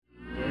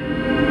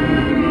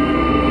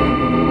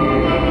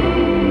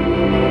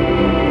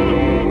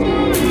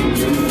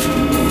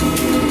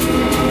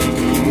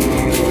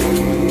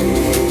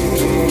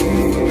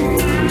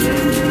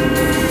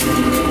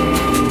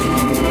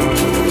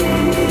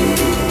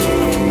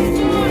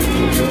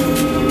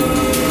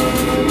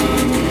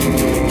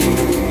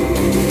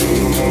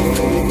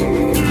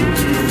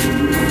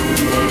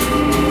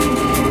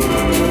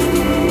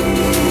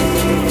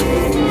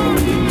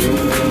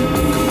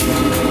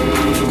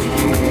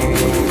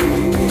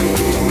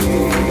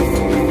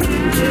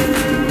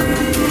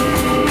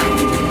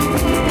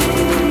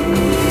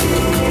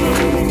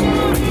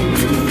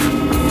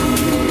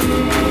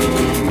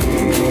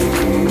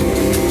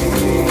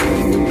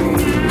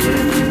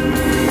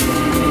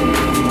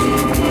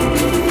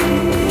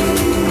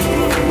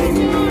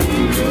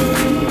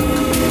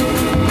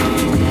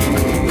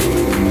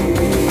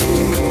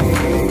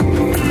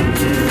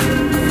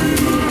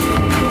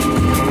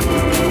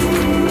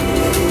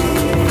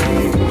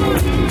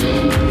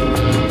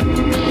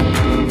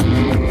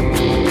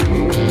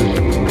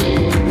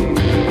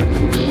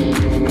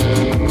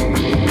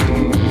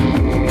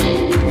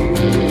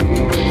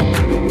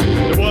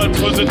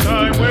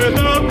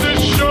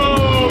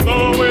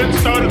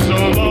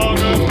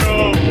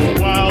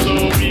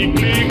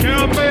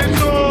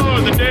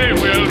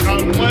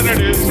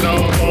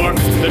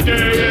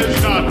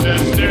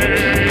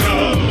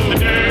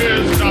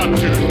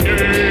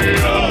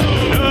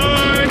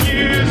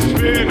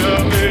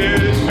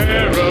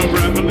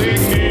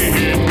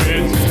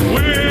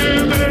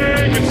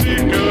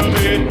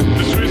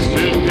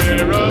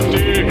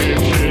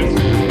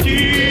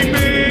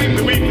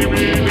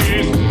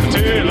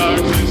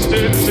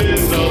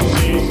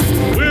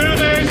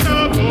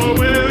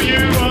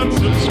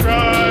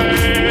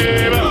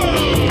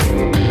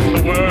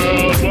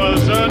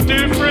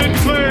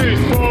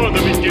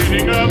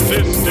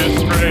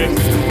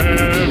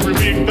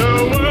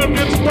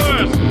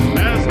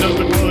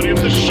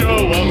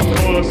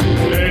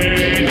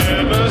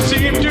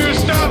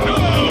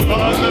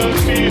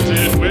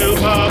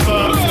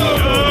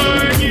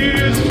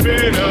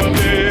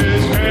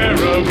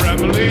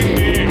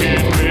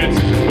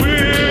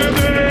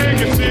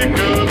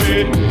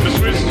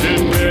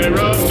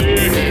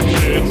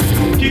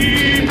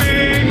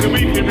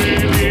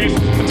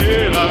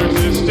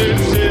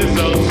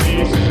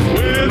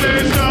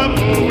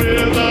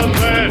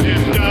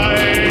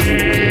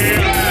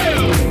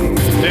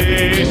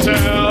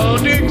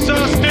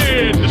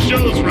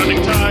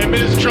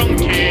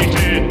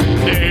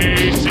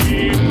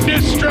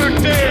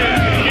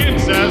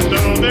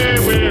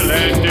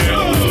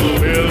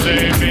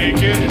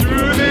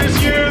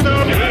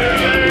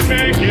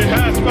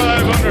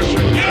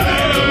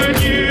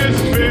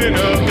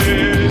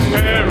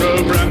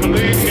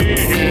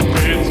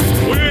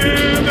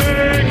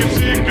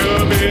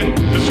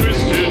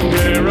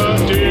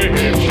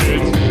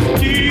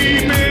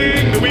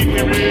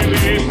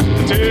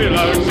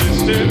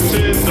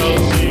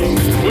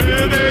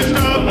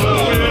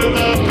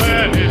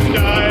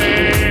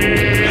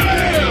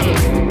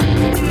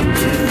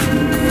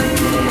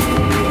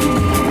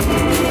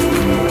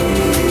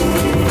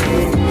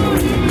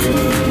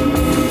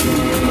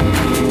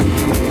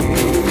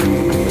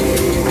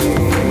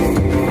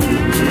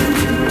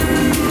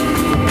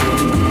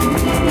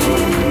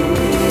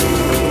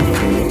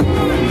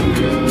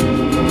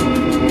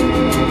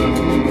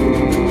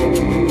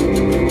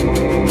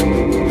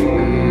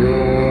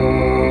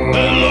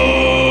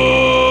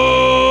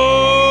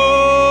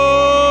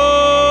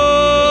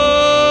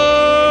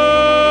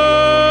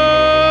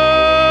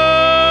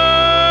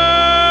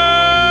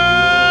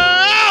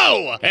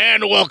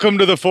Welcome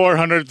to the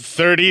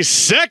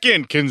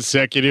 432nd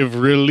consecutive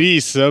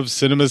release of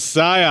Cinema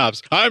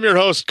Psyops. I'm your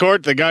host,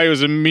 Court, the guy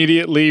who's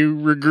immediately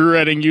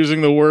regretting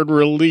using the word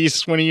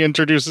release when he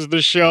introduces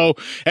the show,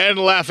 and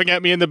laughing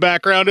at me in the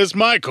background is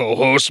my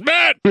co-host,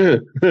 Matt.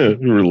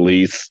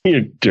 Release.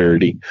 You're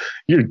dirty.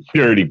 You're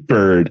dirty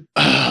bird.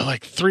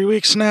 Like 3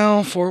 weeks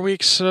now, 4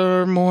 weeks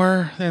or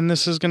more, and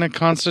this is going to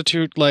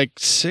constitute like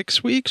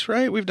 6 weeks,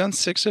 right? We've done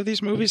 6 of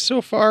these movies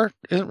so far,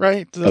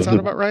 right? Does that sound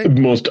about right?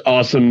 Most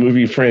awesome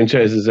movie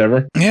franchises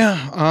ever.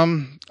 Yeah,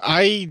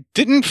 I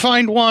didn't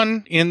find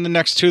one in the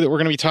next 2 that we're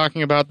going to be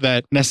talking about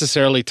that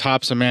necessarily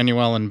tops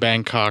Emmanuel in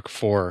Bangkok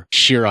for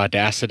sheer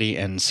audacity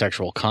and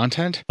sexual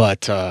content,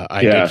 but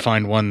I did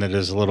find one that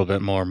is a little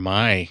bit more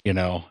my,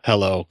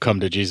 hello, come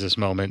to Jesus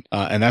moment,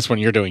 and that's when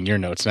you're doing your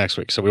notes next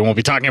week, so we won't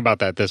be talking about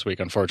that this week,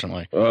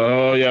 unfortunately.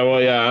 Oh, yeah,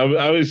 well, yeah,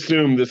 I would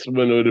assume this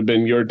one would have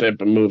been your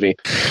type of movie.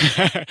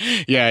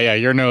 Yeah,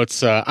 your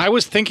notes. I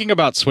was thinking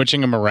about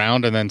switching them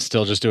around and then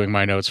still just doing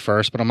my notes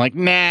first, but I'm like,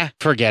 nah,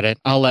 forget it.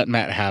 I'll let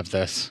Matt have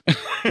this.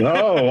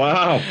 Oh,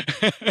 wow.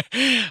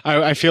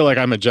 I feel like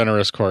I'm a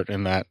generous Court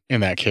in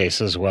that case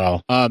as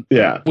well.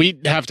 Yeah. We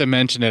have to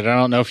mention it. I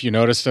don't know if you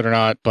noticed it or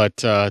not, but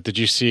did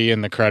you see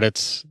in the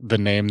credits the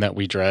name that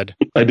we dread?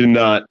 I did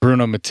not.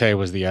 Bruno Mattei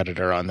was the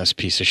editor on this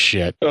piece of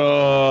shit.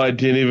 Oh, I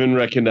didn't even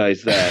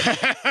recognize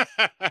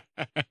that.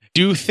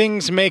 Do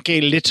things make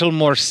a little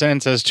more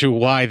sense as to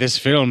why this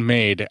film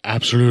made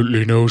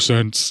absolutely no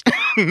sense?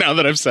 Now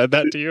that I've said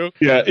that to you?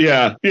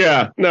 Yeah.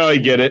 Now I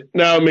get it.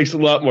 Now it makes a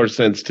lot more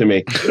sense to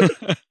me.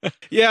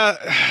 Yeah,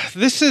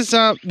 this is,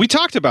 we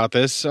talked about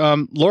this.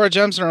 Laura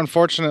Gemsner,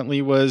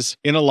 unfortunately, was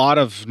in a lot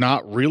of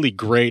not really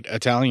great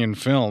Italian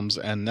films,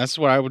 and that's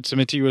what I would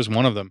submit to you as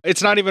one of them.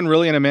 It's not even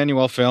really an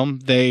Emmanuel film.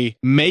 They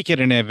make it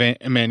an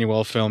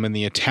Emmanuel film in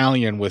the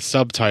Italian with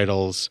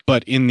subtitles,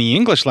 but in the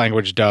English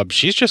language dub,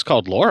 she's just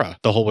called Laura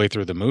the whole way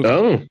through the movie.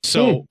 Oh.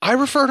 So I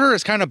refer to her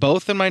as kind of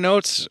both in my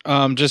notes,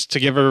 just to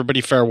give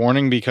everybody fair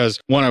warning, because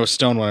 1, I was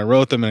stoned when I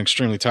wrote them and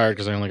extremely tired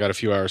because I only got a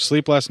few hours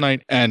sleep last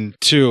night, and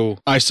 2,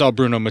 I saw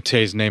Bruno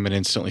Mattei's name and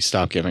instantly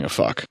stopped giving a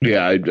fuck.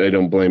 Yeah, I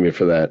don't blame you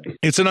for that.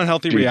 It's an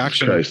unhealthy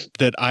reaction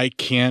that I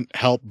can't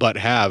help but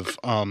have.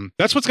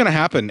 That's what's going to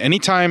happen.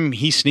 Anytime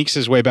he sneaks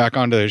his way back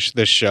onto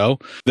this show,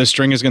 the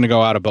string is going to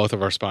go out of both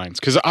of our spines.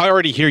 Because I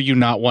already hear you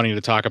not wanting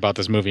to talk about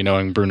this movie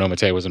knowing Bruno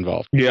Mattei was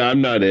involved. Yeah,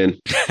 I'm not in.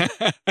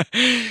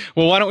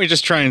 Well, why don't we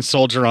just try and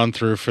soldier on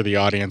through for the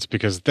audience,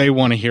 because they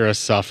want to hear us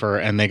suffer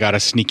and they got a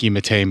sneaky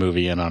Mattei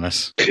movie in on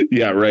us.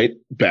 Yeah, right?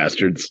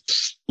 Bastards.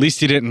 At least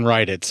he didn't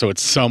write it, so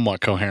it's somewhat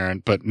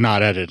coherent, but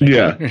not edited.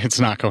 Yeah. It's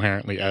not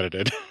coherently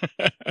edited.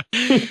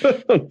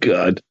 Oh,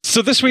 God.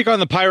 So this week on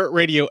the Pirate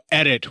Radio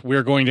Edit,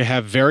 we're going to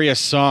have various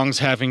songs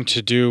having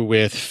to do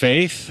with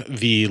faith,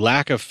 the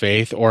lack of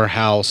faith, or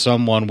how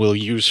someone will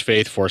use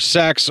faith for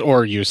sex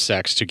or use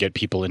sex to get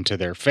people into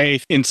their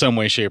faith in some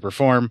way, shape, or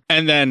form.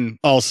 And then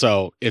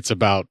also it's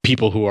about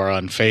people who are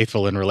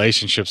unfaithful in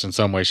relationships in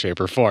some way,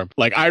 shape, or form.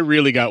 Like, I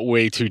really got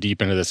way too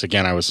deep into this.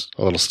 Again, I was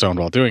a little stoned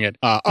while doing it.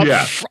 Up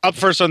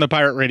first on the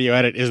Pirate Radio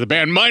Edit is the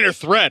band Minor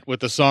Threat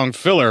with the song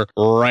Filler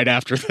right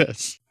after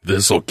this.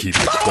 This'll keep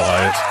it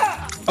quiet.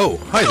 Oh,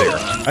 hi there.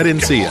 I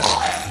didn't see you.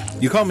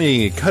 You caught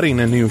me cutting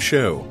a new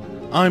show.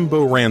 I'm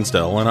Bo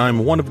Ransdell, and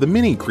I'm one of the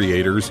many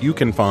creators you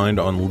can find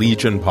on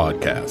Legion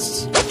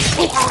Podcasts.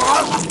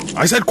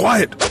 I said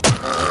quiet!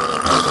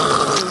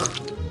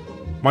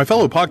 My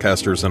fellow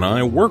podcasters and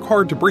I work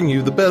hard to bring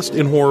you the best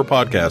in horror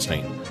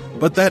podcasting,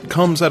 but that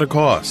comes at a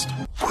cost.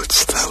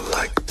 Wouldst thou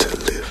like to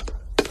live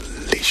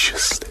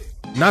deliciously?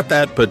 Not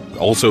that, but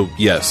also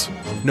yes.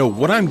 No,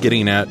 what I'm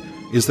getting at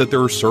is that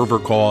there are server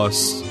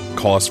costs,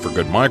 costs for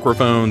good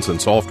microphones and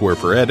software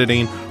for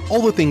editing,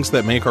 all the things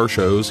that make our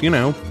shows,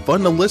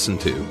 fun to listen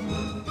to.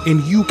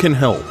 And you can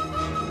help.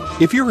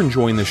 If you're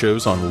enjoying the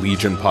shows on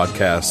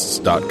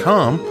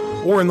legionpodcasts.com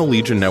or in the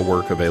Legion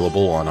Network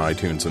available on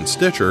iTunes and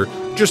Stitcher,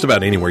 just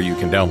about anywhere you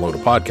can download a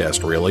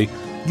podcast, really,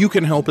 you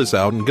can help us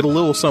out and get a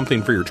little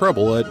something for your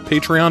trouble at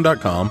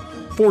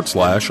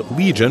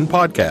patreon.com/Legion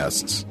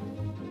Podcasts.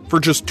 For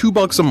just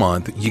 $2 a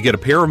month, you get a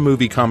pair of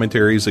movie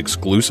commentaries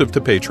exclusive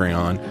to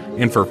Patreon,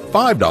 and for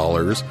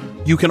 $5,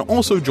 you can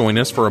also join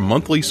us for a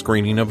monthly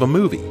screening of a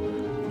movie.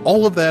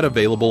 All of that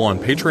available on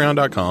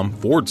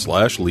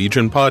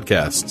patreon.com/Legion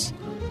Podcasts.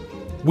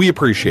 We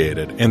appreciate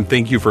it, and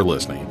thank you for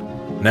listening.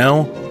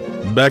 Now,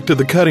 back to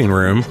the cutting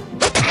room.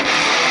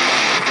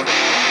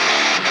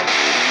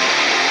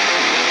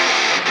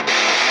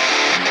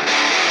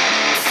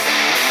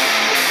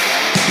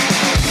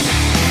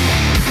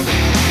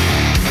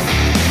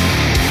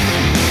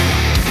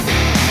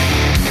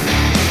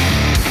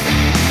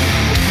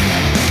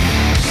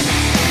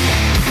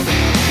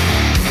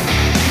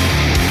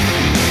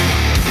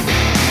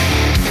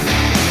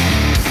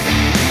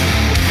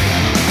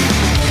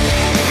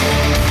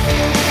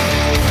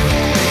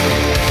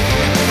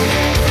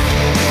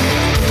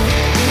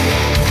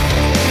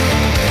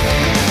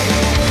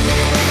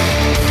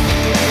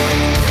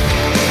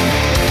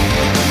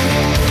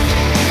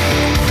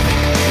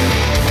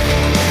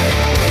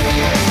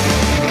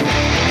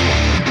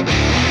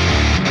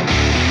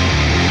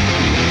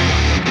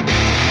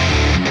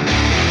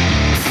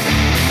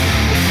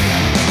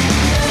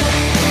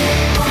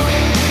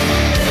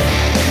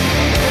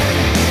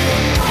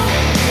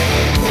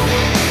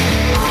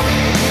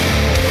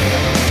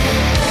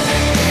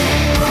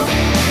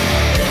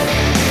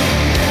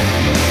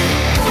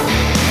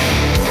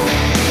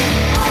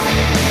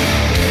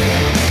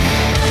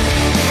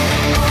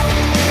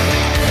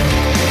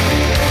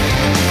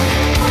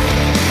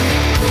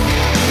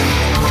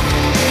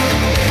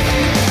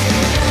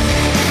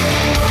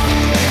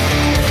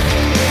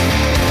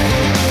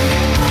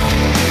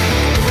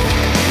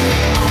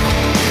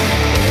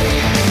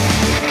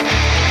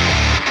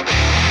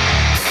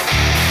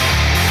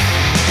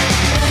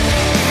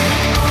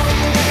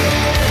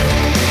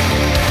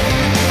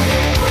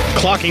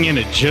 Clocking in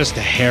at just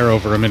a hair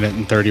over a minute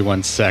and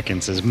 31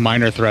 seconds is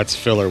Minor Threats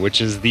Filler,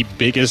 which is the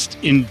biggest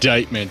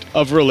indictment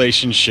of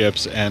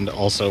relationships and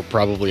also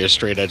probably a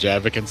straight edge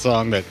advocate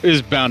song that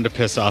is bound to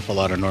piss off a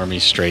lot of normie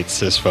straight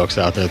cis folks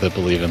out there that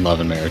believe in love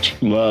and marriage.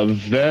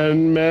 Love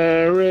and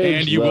marriage.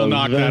 And you will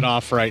knock that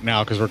off right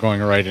now because we're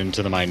going right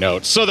into my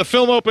notes. So the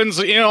film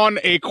opens on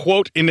a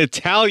quote in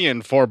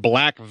Italian for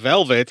Black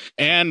Velvet,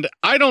 and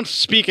I don't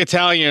speak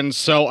Italian,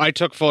 so I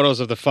took photos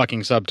of the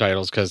fucking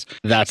subtitles because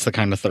that's the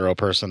kind of thorough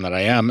person that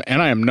I am,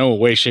 and I am no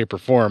way, shape, or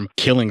form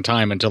killing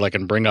time until I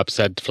can bring up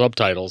said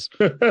subtitles,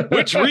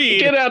 which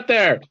read, Get out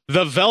there!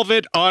 The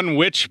velvet on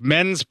which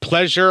men's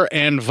pleasure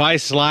and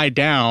vice lie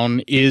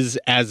down is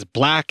as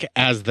black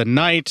as the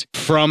night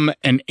from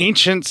an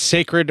ancient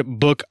sacred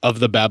book of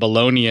the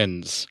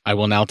Babylonians. I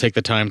will now take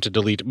the time to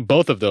delete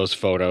both of those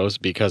photos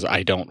because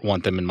I don't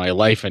want them in my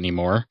life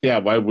anymore. Yeah,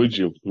 why would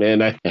you?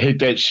 Man, I hate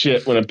that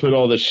shit when I put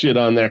all the shit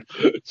on there.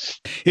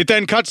 It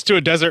then cuts to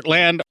a desert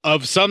land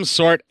of some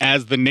sort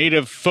as the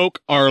native folk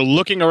are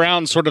looking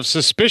around sort of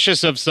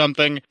suspicious of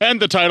something, and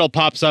the title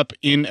pops up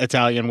in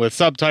Italian with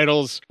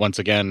subtitles. Once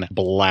again,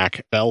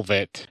 Black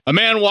Velvet. A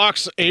man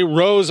walks a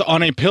rose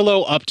on a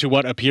pillow up to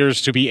what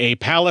appears to be a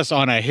palace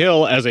on a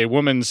hill as a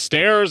woman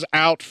stares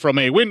out from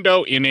a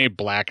window in a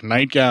black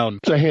nightgown.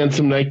 It's a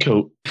handsome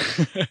nightcoat.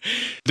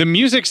 The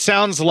music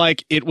sounds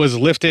like it was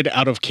lifted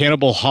out of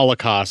Cannibal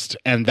Holocaust,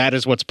 and that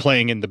is what's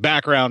playing in the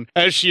background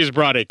as she has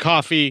brought a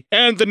coffee,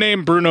 and the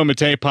name Bruno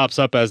Mattei pops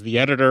up as the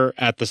editor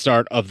at the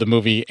start of the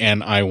movie,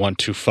 and I want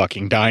to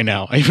fucking die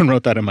now. I even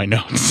wrote that in my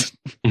notes.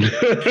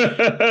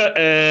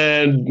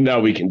 And now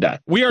we can die.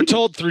 We are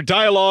told through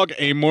dialogue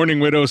a mourning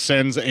widow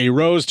sends a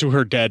rose to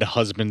her dead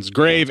husband's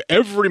grave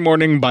every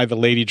morning by the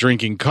lady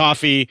drinking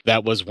coffee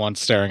that was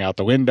once staring out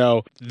the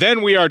window.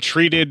 Then we are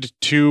treated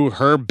to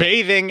her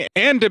bathing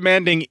and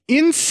demanding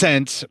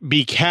incense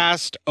be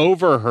cast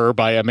over her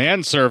by a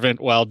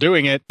manservant while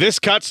doing it. This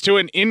cuts to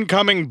an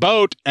incoming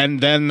boat and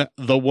then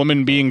the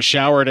woman being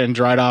showered and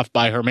dried off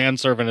by her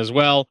manservant as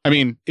well. I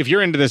mean, if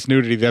you're into this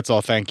nudity, that's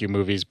all thank you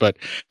movies, but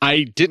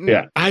I didn't.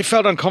 Yeah. I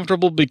felt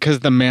uncomfortable because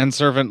the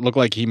manservant looked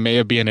like he may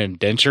have been an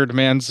indentured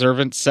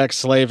manservant sex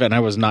slave, and I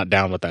was not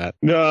down with that.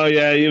 No,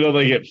 yeah,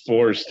 they get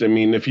forced. I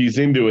mean, if he's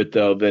into it,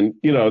 though, then,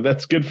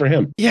 that's good for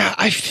him. Yeah,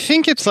 I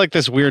think it's like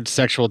this weird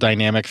sexual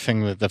dynamic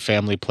thing that the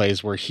family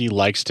plays where he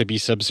likes to be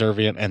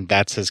subservient, and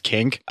that's his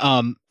kink.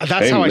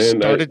 That's how I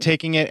started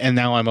taking it, and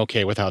now I'm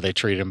okay with how they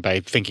treat him by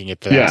thinking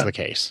that's the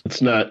case.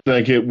 It's not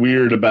like get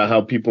weird about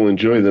how people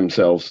enjoy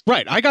themselves.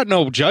 Right. I got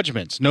no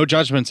judgments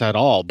at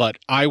all, but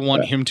I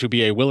want him to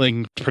be a willing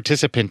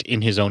participant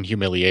in his own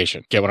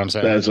humiliation. Get what I'm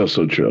saying? That's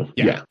also true.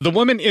 Yeah. The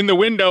woman in the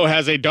window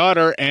has a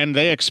daughter, and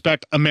they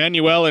expect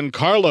Emmanuel and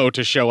Carlo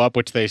to show up,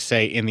 which they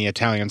say in the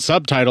Italian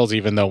subtitles,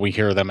 even though we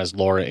hear them as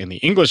Laura in the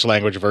English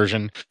language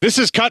version. This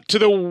is cut to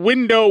the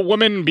window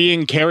woman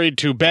being carried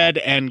to bed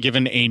and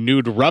given a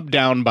nude rub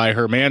down by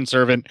her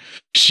manservant.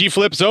 She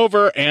flips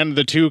over, and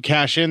the two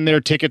cash in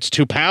their tickets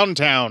to Pound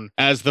Town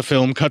as the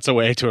film cuts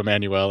away to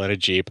Emmanuel in a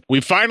Jeep.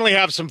 We finally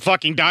have some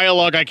fucking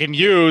dialogue I can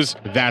use.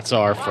 That's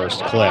our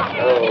first clip.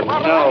 Oh,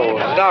 no,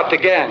 not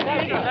again.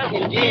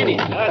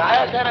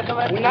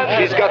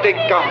 She's got a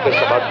compass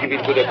about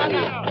giving to the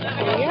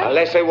poor.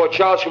 Unless I watch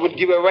out, she would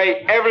give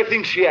away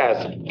everything she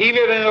has,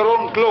 even in her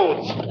own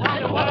clothes.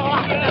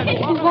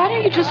 Why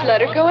don't you just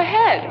let her go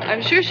ahead?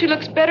 I'm sure she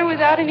looks better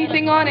without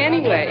anything on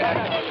anyway.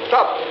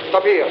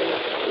 Stop here.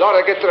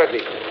 Laura, get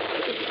ready.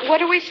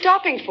 What are we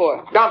stopping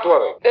for? Don't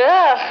worry.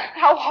 Ugh,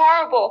 how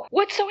horrible.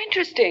 What's so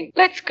interesting?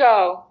 Let's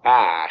go.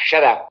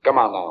 Shut up. Come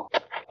on now.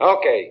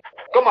 Okay.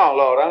 Come on,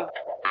 Laura.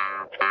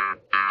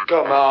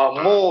 Come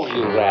on, move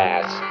your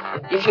ass.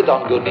 If you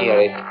don't go near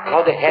it,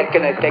 how the hell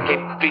can I take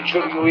a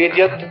picture, you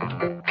idiot?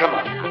 Come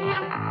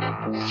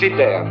on. Sit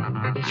there.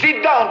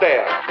 Sit down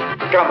there.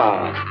 Come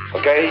on.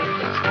 Okay?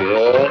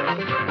 Good.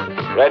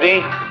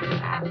 Ready?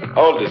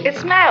 Hold it. It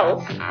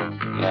smells.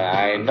 Yeah,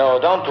 I know.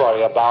 Don't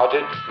worry about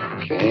it.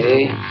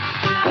 Okay.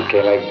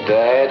 Okay, like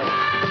that.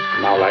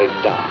 Now lie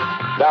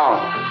down.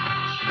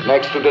 Down.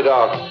 Next to the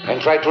dog.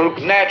 And try to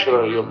look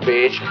natural, you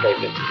bitch. Okay,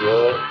 that's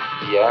good.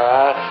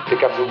 Yeah.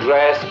 Take off your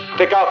dress.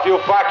 Take off your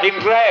fucking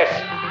dress.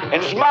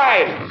 And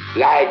smile.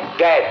 Like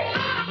that.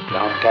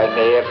 Don't tell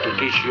me I have to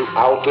teach you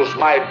how to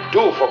smile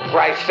too, for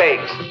Christ's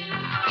sakes.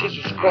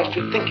 Jesus Christ,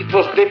 you think it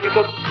was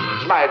difficult?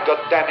 Smile,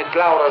 goddammit,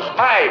 Laura,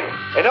 smile.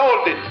 And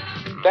hold it.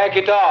 Take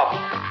it off.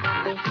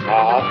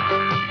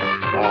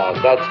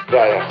 That's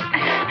better.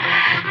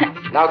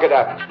 Now get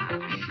up.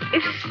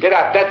 Get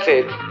up, that's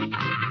it.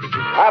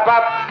 Up.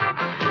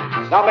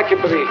 Now make a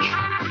bridge.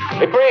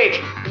 A bridge.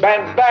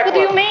 Bend backward. What do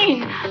you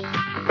mean?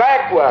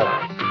 Backward.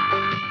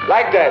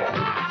 Like that.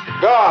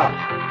 Go on.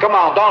 Come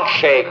on, don't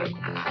shake.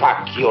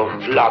 Fuck you,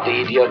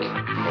 bloody idiot.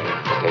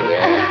 Stay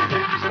there.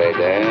 Stay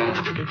there.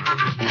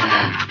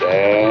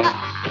 There.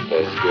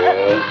 That's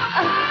good.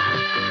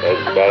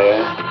 That's better.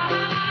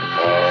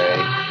 Okay.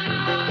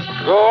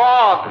 Go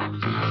on.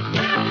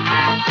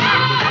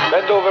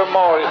 Bend over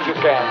more if you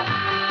can.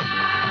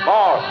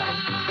 More.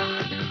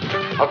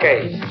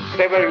 Okay,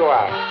 stay where you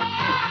are.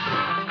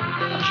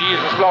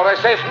 Jesus, Lord, I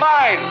say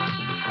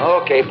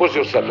smile. Okay, pose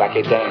yourself like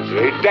a dancer.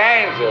 A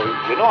dancer.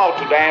 You know how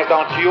to dance,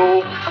 don't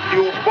you?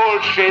 You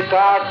bullshit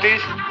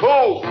artist.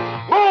 Move.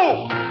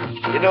 Move.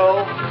 You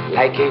know,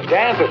 like a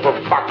dancer, for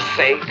fuck's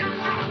sake.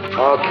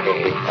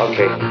 Okay.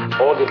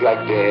 Hold it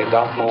like that.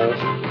 Don't move.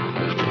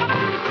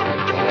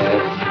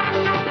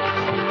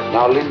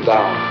 Now lean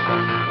down.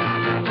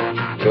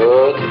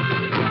 Good.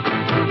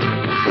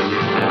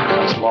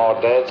 Once more.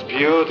 That's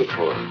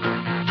beautiful.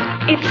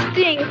 It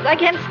stings. I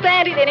can't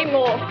stand it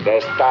anymore.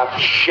 That's tough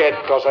shit,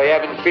 because I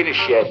haven't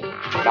finished yet.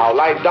 Now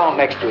lie down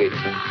next to it.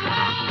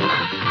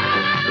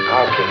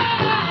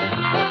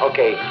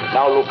 Okay,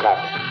 now look up.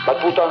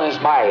 But put on a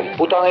smile.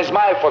 Put on a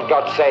smile, for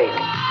God's sake.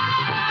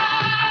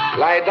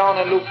 Lie down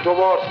and look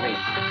towards me.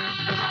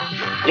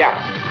 Yeah,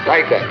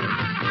 like that.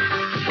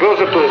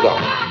 Closer to the door.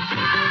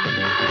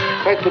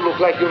 Try to look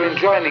like you're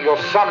enjoying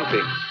or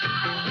something.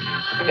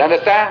 You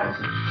understand?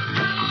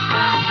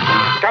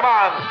 Come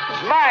on,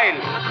 smile.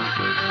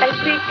 I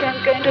think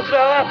I'm going to throw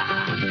up.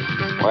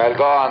 Well,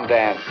 go on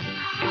then.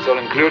 It's all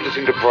included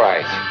in the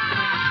price.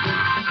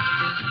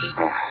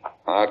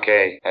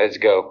 Okay, let's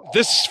go.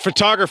 This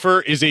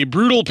photographer is a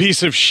brutal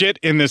piece of shit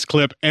in this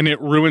clip, and it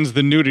ruins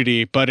the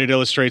nudity, but it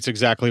illustrates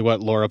exactly what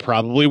Laura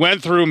probably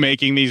went through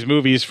making these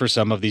movies for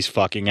some of these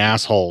fucking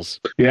assholes.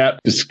 Yeah,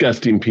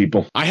 disgusting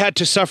people. I had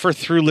to suffer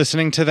through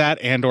listening to that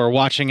and or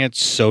watching it,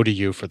 so do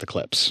you for the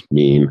clips.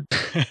 Mean.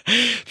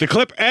 The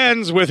clip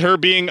ends with her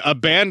being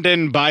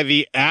abandoned by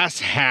the ass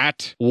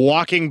hat,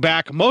 walking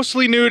back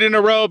mostly nude in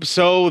a robe,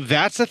 so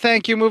that's a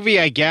thank you movie,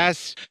 I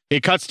guess.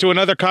 It cuts to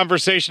another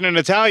conversation in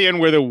Italian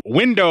where the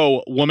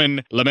window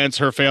woman laments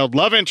her failed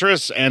love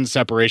interest and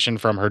separation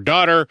from her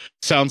daughter.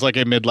 Sounds like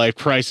a midlife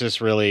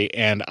crisis, really,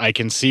 and I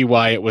can see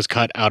why it was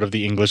cut out of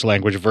the English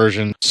language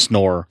version.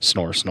 Snore,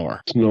 snore,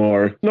 snore.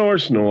 Snore, snore,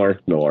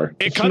 snore, snore.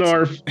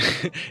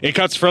 It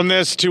cuts from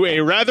this to a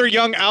rather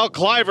young Al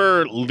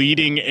Cliver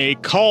leading a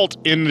cult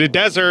in the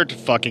desert.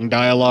 Fucking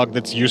dialogue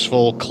that's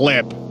useful.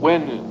 Clip.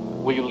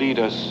 When will you lead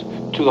us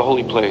to the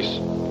holy place?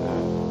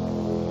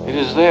 It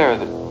is there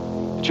that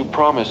you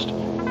promised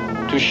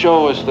to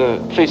show us the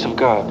face of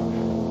God.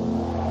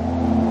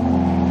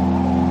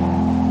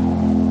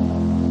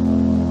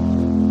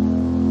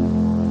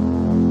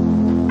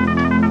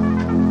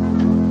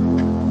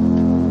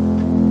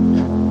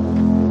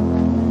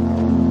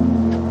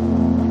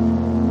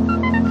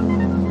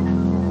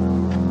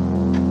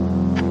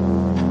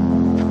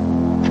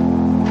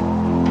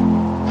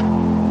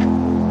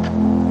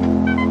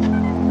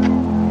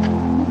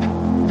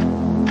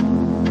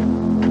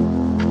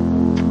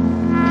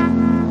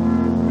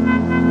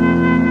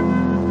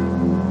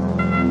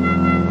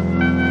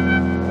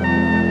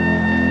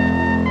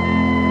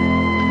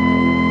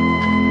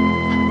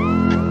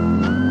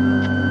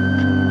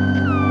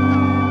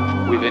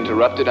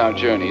 Interrupted our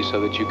journey so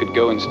that you could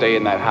go and stay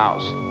in that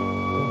house.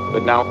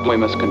 But now we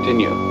must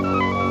continue.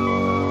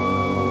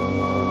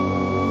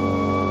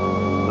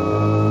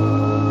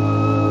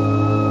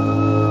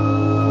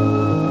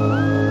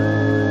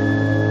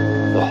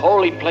 The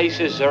holy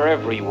places are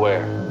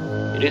everywhere.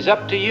 It is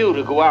up to you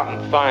to go out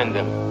and find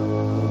them.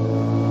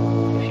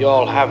 If you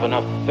all have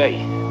enough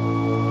faith.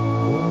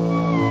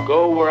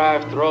 Go where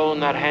I've thrown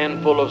that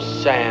handful of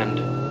sand,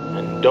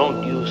 and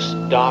don't you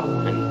stop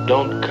and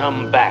don't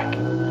come back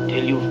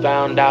till you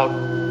found out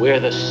where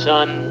the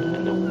sun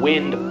and the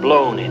wind have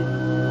blown it.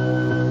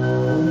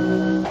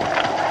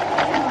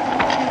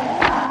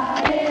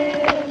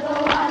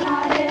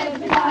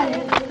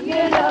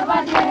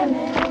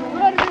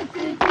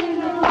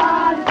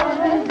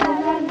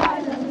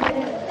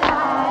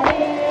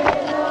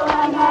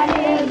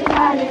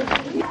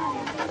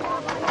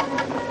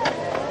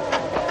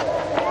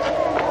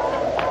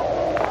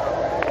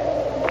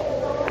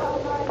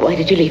 Why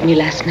did you leave me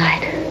last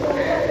night?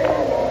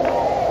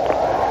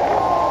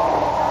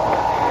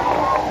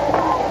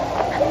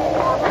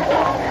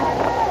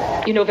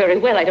 You know very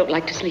well I don't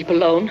like to sleep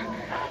alone.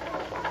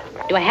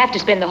 Do I have to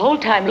spend the whole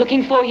time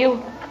looking for you?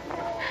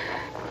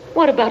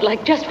 What about,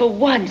 like, just for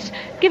once,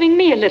 giving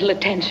me a little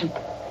attention?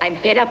 I'm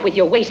fed up with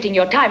you wasting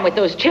your time with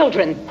those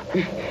children.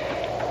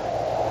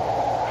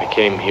 I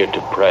came here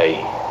to pray.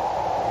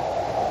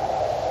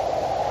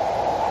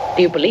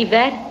 Do you believe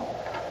that?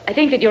 I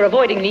think that you're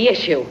avoiding the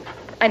issue.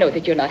 I know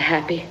that you're not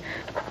happy.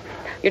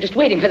 You're just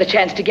waiting for the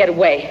chance to get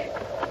away.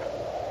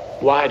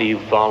 Why do you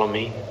follow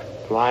me?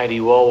 Why do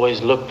you always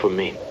look for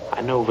me? I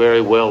know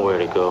very well where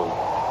to go.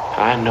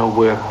 I know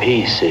where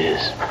peace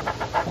is.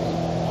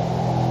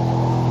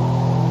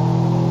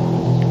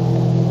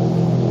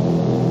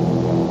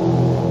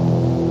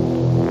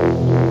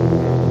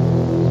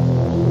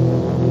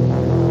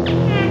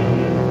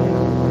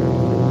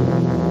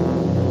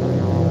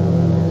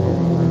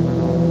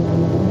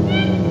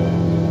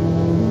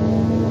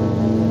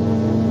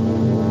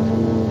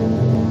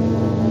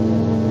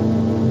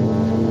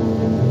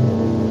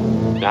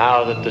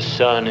 Now that the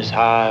sun is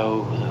high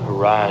over the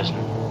horizon,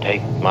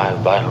 take my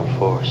vital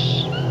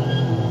force.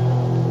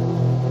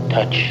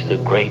 Touch the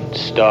great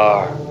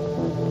star.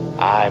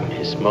 I'm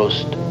his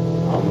most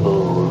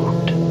humble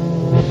root.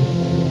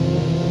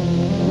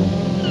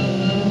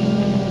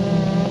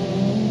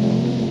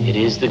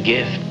 is the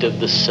gift of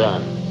the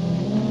sun.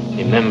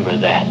 Remember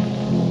that.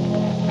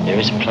 There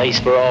is a place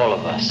for all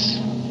of us.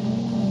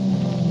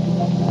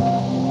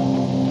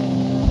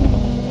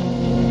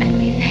 And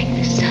we thank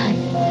the sun.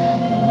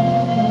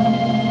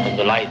 And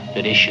the light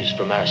that issues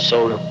from our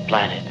solar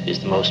planet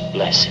is the most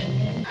blessed.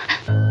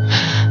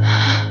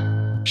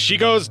 She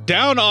goes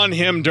down on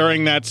him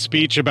during that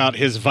speech about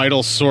his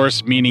vital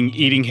source, meaning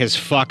eating his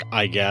fuck,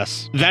 I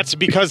guess. That's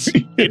because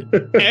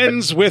it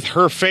ends with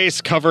her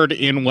face covered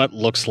in what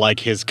looks like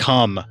his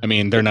cum. I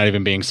mean, they're not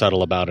even being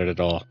subtle about it at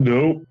all.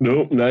 Nope,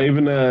 not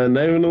even a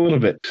little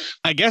bit.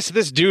 I guess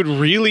this dude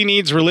really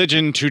needs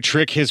religion to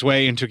trick his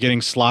way into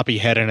getting sloppy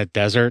head in a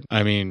desert.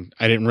 I mean,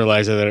 I didn't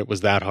realize that it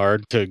was that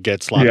hard to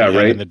get sloppy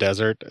head in the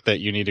desert, that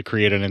you need to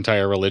create an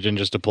entire religion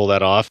just to pull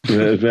that off.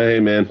 Hey,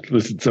 man,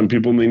 listen, some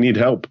people may need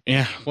help.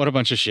 Yeah. What a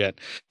bunch of shit.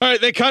 All right,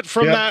 they cut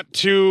from that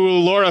to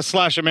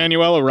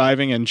Laura/Emmanuel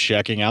arriving and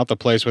checking out the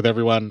place with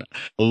everyone.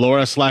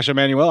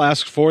 Laura/Emmanuel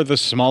asks for the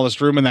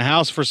smallest room in the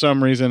house for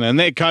some reason, and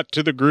they cut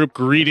to the group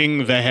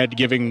greeting the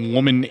head-giving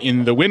woman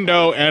in the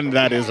window, and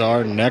that is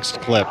our next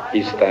clip.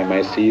 Each time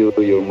I see you,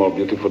 you're more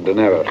beautiful than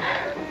ever.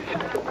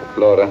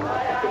 Laura.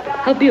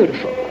 How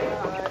beautiful.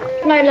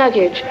 My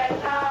luggage.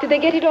 Did they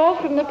get it all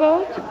from the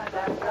boat?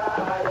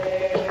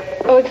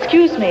 Oh,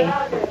 excuse me.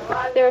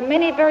 There are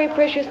many very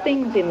precious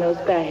things in those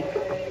bags.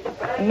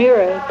 A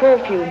mirror,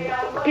 perfume.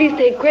 Please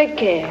take great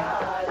care.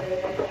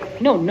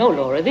 No,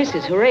 Laura, this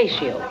is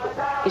Horatio.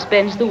 He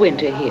spends the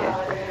winter here.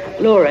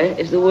 Laura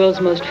is the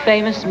world's most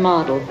famous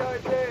model.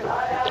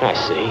 I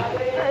see.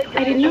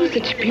 I didn't know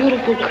such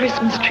beautiful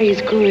Christmas trees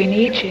grew in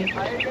Egypt.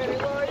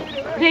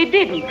 They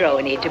didn't grow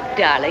in Egypt,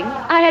 darling.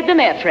 I had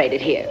them air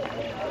freighted here.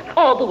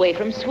 All the way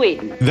from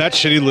Sweden. That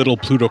shitty little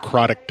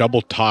plutocratic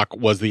double talk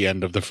was the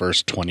end of the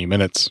first 20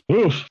 minutes.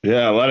 Oof.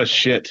 Yeah, a lot of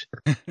shit.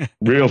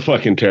 Real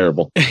fucking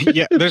terrible.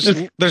 Yeah,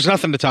 there's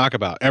nothing to talk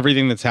about.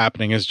 Everything that's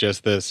happening is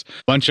just this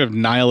bunch of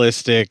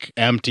nihilistic,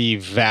 empty,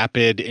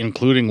 vapid,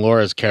 including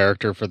Laura's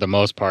character for the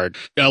most part,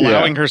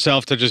 allowing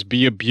herself to just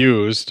be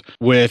abused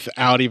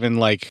without even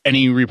like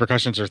any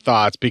repercussions or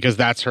thoughts, because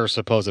that's her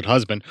supposed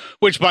husband,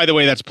 which, by the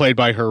way, that's played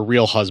by her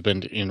real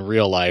husband in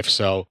real life.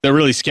 So the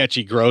really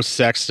sketchy, gross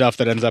sex stuff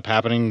that ends up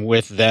happening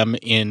with them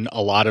in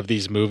a lot of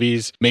these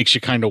movies makes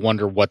you kind of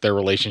wonder what their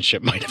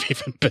relationship might have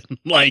even been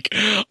like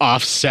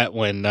offset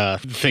when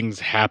things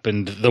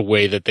happened the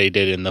way that they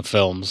did in the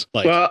films.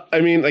 Like, well,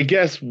 I mean, I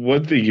guess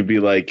one thing could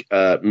be like,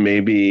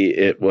 maybe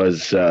it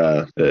was,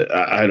 I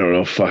don't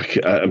know,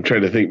 I'm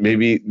trying to think,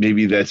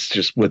 maybe that's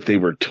just what they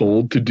were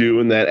told to do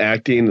in that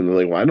acting. And they're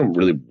like, well, I don't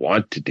really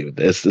want to do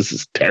this. This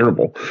is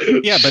terrible.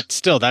 Yeah, but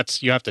still,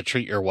 you have to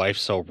treat your wife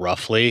so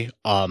roughly.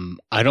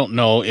 I don't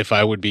know if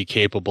I would be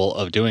capable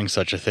of doing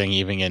such a thing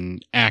even in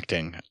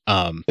acting.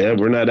 Yeah,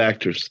 we're not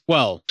actors.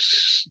 Well,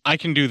 I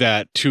can do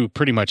that to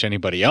pretty much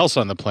anybody else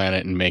on the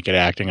planet and make it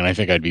acting, and I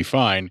think I'd be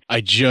fine. I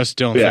just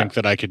don't think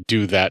that I could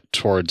do that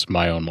towards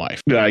my own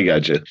wife. Yeah, I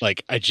got you.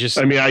 Like, I just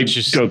don't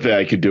think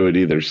I could do it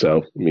either.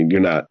 So, I mean,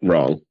 you're not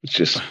wrong. It's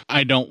just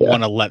I don't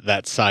want to let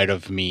that side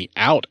of me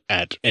out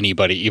at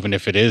anybody, even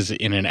if it is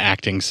in an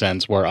acting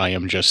sense where I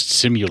am just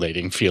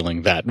simulating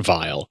feeling that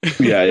vile.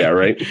 Yeah,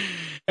 right.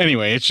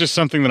 Anyway, it's just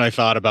something that I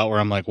thought about where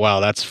I'm like,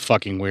 wow, that's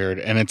fucking weird.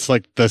 And it's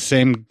like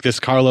this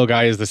Carlo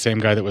guy is the same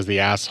guy that was the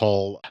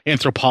asshole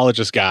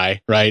anthropologist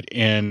guy, right?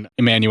 In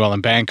Emmanuel in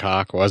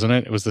Bangkok, wasn't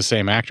it? It was the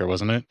same actor,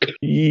 wasn't it?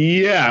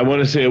 Yeah, I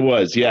want to say it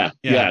was. Yeah,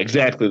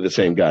 exactly the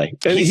same guy.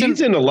 And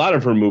he's in a lot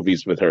of her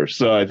movies with her.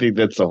 So I think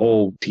that's the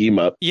whole team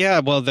up. Yeah,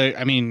 well,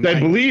 I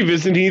believe,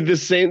 isn't he the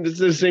same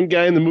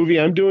guy in the movie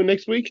I'm doing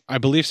next week? I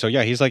believe so.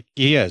 Yeah,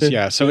 he is.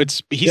 Yeah. So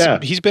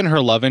he's been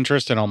her love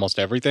interest in almost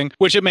everything,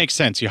 which it makes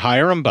sense. You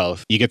hire them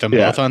both. You get them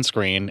both on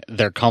screen.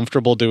 They're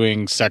comfortable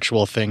doing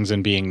sexual things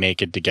and being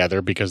naked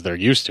together because they're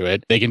used to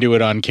it. They can do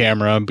it on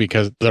camera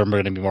because they're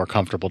going to be more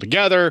comfortable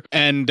together,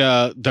 and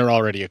they're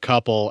already a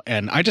couple.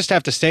 And I just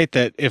have to state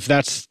that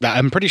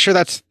I'm pretty sure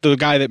that's the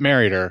guy that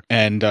married her,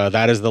 and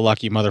that is the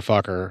lucky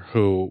motherfucker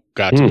who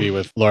got to be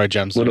with Laura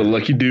Gemser. What a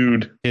lucky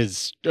dude.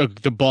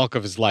 The bulk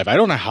of his life. I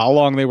don't know how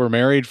long they were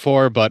married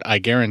for, but I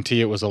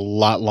guarantee it was a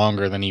lot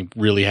longer than he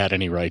really had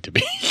any right to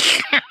be.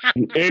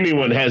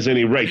 Anyone has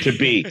any right to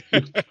be.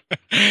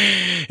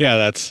 Yeah,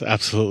 that's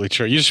absolutely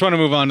true. You just want to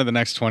move on to the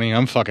next 20?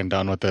 I'm fucking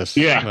done with this.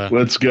 Yeah,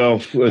 let's go.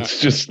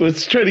 Let's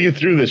try to get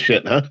through this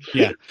shit, huh?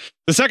 Yeah.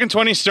 The second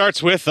 20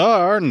 starts with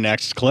our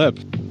next clip.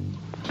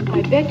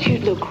 I bet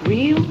you'd look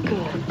real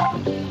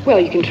good.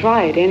 Well, you can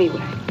try it anyway.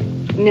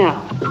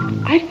 Now,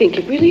 I think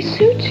it really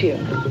suits you.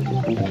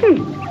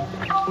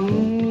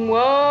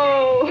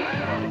 Whoa.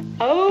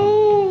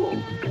 Oh.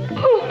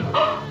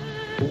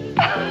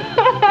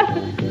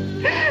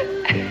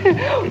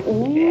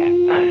 Ooh.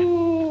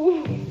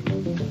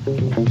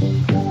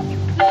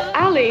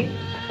 Ali,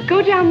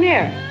 go down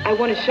there. I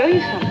want to show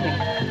you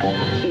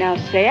something. Now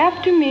say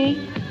after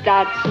me,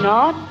 that's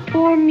not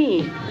for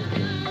me.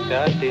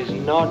 That is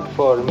not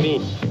for me.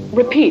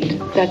 Repeat,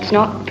 that's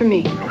not for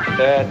me.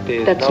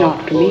 That's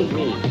not for me.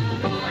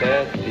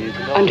 That is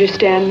not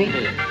Understand me?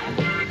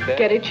 for me.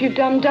 Get it, you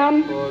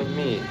dum-dum? For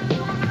me.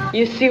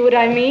 You see what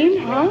I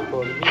mean, huh?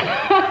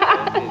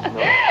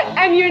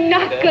 And you're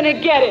not gonna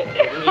get it.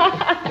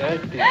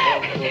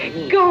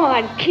 Go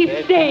on, keep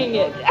saying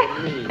it.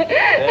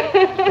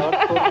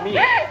 Not for me.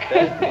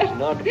 That is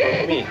not for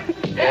me.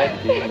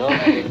 That is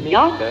not for me.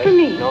 Not for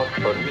me. Not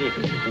for me.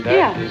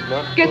 Yeah.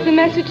 Get the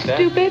message,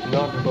 stupid?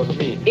 Not for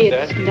me.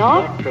 It's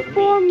not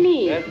for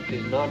me. That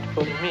is not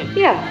for me.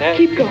 Yeah,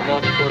 keep going.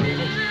 Not for me.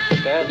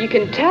 You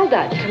can tell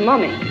that to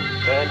Mummy.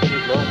 That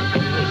is not for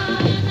me.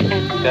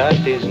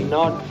 That is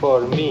not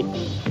for me.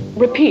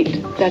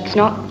 Repeat, that's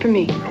not for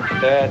me.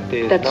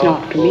 That's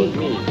not for me.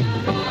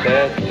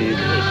 That is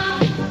me.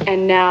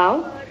 And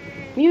now,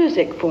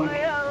 music for me.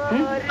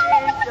 Huh?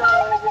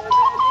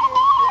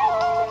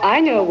 I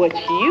know what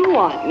you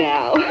want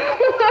now.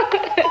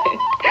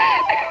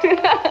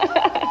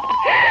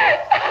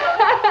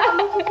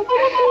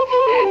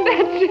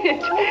 That's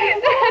it.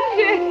 That's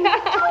it.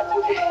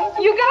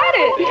 You got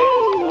it.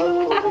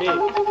 Not for me.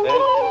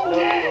 That is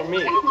not for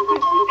me.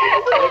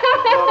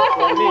 Not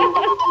for me.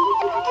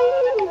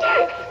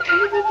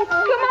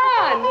 Come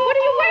on. What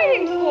are you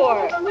waiting for?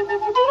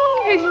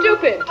 Hey,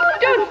 stupid.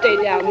 Don't stay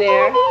down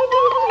there.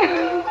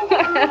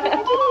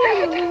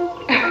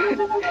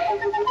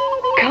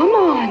 Come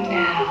on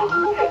now.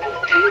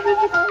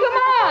 Come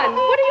on.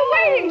 What are you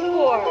waiting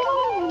for?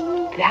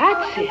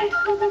 That's it.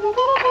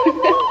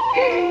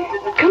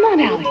 Come on,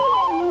 Allie.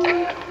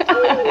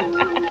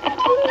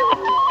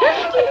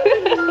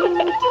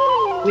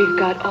 We've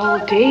got all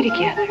day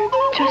together,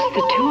 just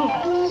the two of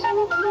us.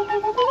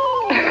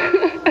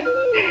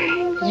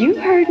 You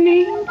heard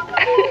me.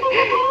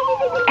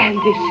 And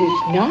this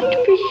is not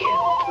for you.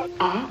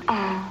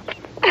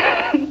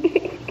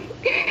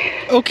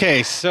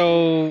 Okay,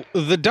 so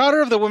the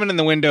daughter of the woman in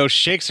the window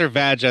shakes her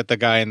vag at the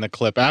guy in the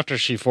clip after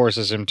she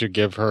forces him to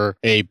give her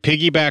a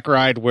piggyback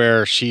ride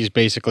where she's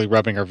basically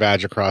rubbing her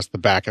vag across the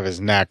back of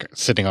his neck,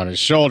 sitting on his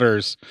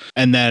shoulders,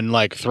 and then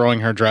like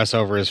throwing her dress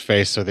over his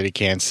face so that he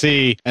can't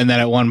see. And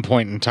then at one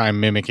point in time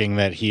mimicking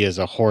that he is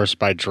a horse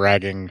by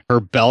dragging her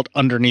belt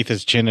underneath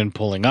his chin and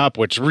pulling up,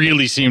 which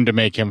really seemed to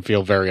make him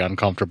feel very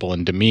uncomfortable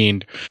and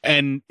demeaned.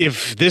 And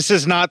if this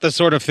is not the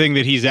sort of thing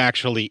that he's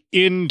actually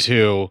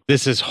into,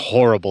 this is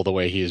horrible the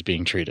way he is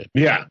being treated.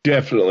 Yeah,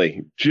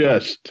 definitely.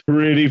 Just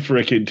pretty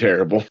freaking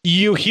terrible.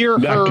 You hear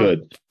not her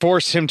good.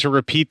 Force him to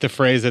repeat the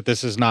phrase that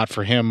this is not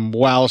for him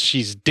while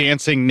she's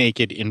dancing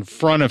naked in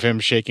front of him,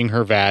 shaking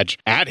her vag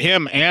at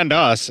him and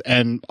us,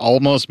 and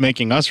almost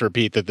making us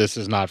repeat that this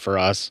is not for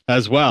us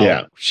as well.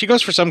 Yeah. She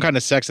goes for some kind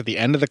of sex at the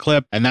end of the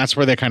clip, and that's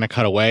where they kind of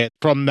cut away.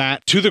 From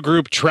that to the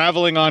group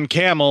traveling on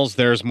camels,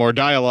 there's more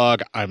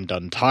dialogue. I'm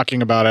done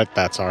talking about it.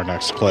 That's our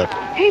next clip.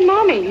 Hey,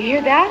 Mommy, you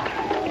hear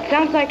that?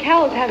 Sounds like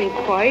Hal is having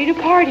quite a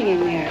party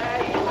in there.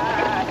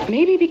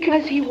 Maybe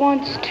because he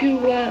wants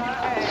to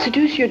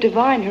seduce your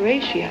divine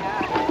Horatio.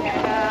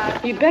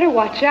 You'd better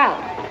watch out.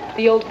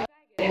 The old faggot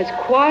has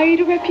quite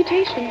a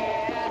reputation.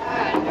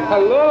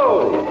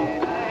 Hello.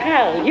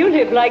 Hal, you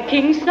live like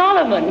King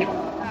Solomon.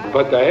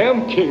 But I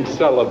am King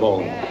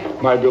Solomon,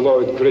 my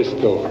beloved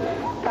Crystal.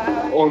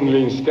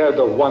 Only instead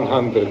of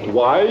 100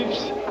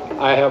 wives,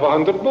 I have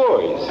 100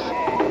 boys.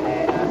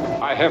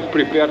 I have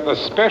prepared a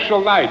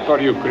special night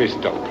for you,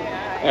 Crystal,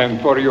 and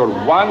for your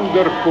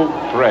wonderful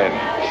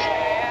friends.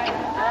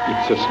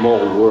 It's a small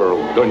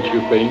world, don't you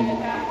think?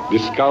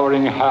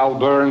 Discovering Hal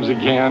Burns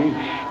again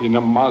in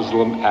a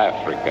Muslim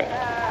Africa.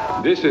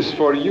 This is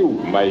for you,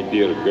 my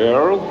dear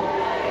girl,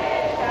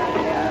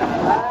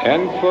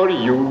 and for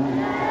you.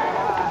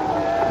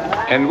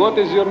 And what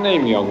is your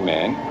name, young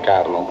man?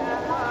 Carlo.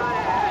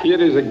 Here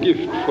is a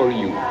gift for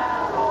you.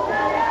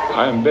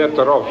 I am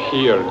better off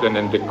here than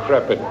in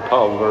decrepit,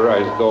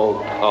 pulverized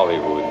old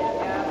Hollywood.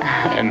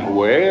 And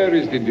where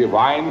is the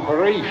divine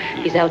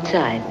Horatio? He's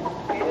outside.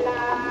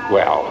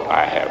 Well,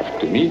 I have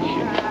to meet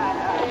him.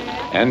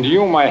 And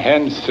you, my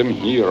handsome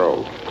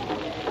hero,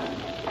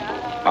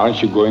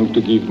 aren't you going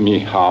to give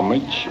me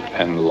homage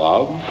and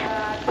love?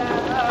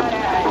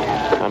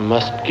 I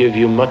must give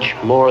you much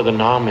more than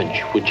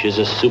homage, which is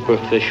a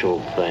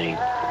superficial thing.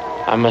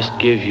 I must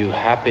give you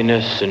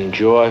happiness and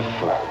joy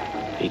for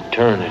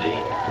eternity.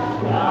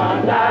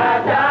 And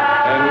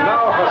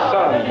now,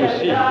 Hassan, you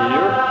see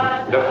here,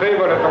 the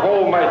favorite of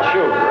all my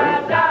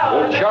children,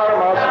 will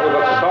charm us with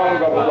a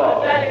song of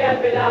love.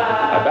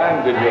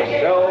 Abandon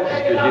yourselves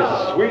to his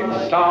sweet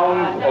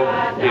sound of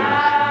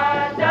innocence.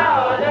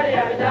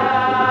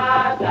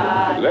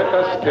 Let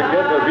us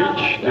together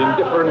reach the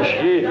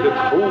indifferentiated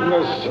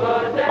fullness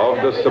of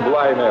the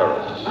sublime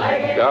eros.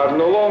 There are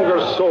no longer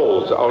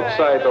souls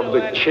outside of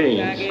the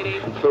chains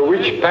through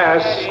which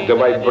pass the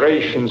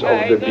vibrations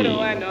of the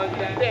being.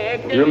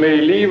 You may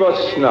leave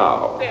us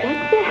now. What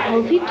the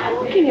hell's he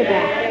talking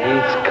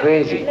about? It's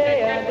crazy.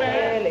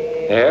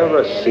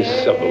 Eros is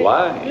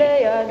sublime.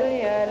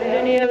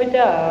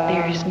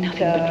 There is nothing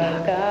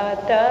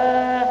but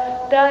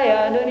love.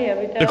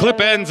 The clip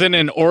ends in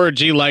an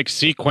orgy-like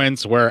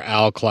sequence where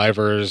Al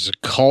Cliver's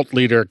cult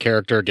leader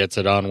character gets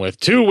it on with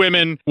two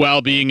women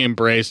while being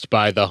embraced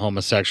by the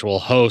homosexual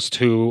host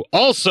who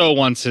also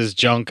wants his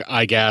junk,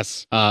 I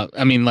guess.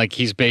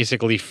 He's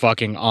basically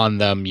fucking on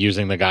them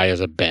using the guy as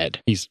a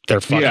bed. They're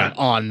fucking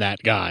on that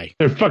guy.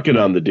 They're fucking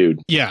on the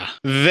dude. Yeah.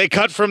 They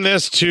cut from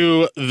this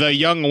to the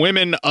young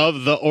women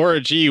of the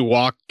orgy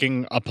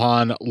walking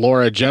upon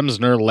Laura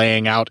Gemsner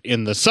laying out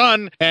in the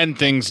sun, and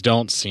things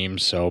don't seem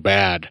so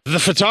bad. The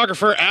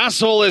photographer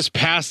asshole is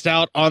passed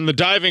out on the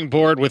diving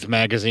board with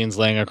magazines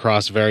laying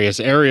across various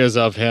areas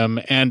of him,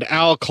 and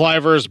Al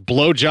Cliver's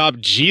blowjob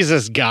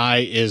Jesus guy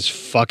is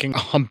fucking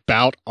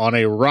about on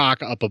a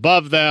rock up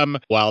above them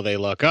while they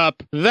look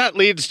up. That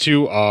leads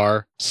to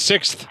our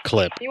sixth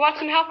clip. You want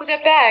some help with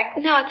that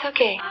bag? No, it's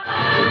okay.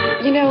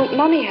 You know,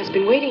 Mommy has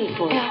been waiting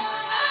for you.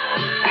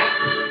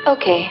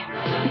 Okay.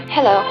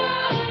 Hello.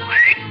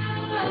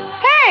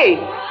 Hey!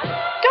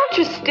 Don't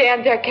just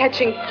stand there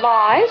catching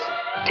flies.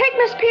 Take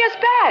Miss Pia's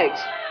bags.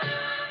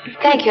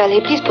 Thank you,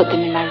 Ali. Please put them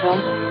in my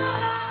room.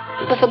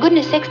 But for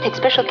goodness sakes, take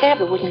special care of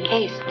the wooden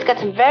case. It's got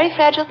some very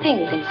fragile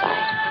things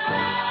inside.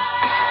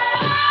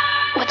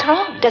 What's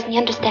wrong? Doesn't he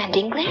understand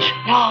English?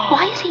 No.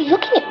 Why is he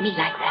looking at me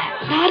like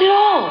that? Not at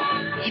all.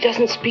 He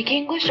doesn't speak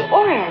English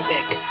or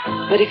Arabic.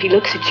 But if he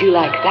looks at you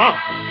like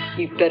that,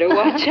 you'd better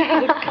watch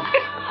out.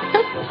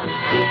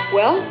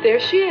 Well, there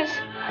she is.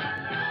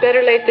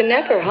 Better late than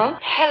never, huh?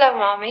 Hello,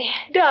 Mommy.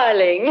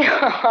 Darling.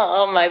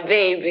 Oh, my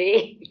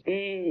baby.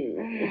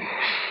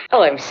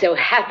 Oh, I'm so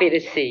happy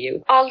to see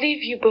you. I'll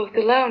leave you both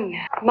alone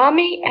now.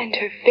 Mommy and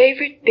her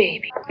favorite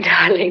baby.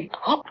 Darling,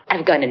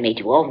 I've gone and made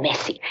you all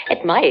messy.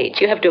 At my age,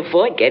 you have to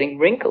avoid getting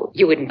wrinkles.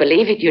 You wouldn't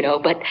believe it, you know,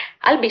 but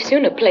I'll be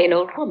soon a plain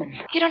old woman.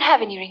 You don't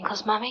have any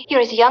wrinkles, Mommy.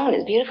 You're as young and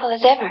as beautiful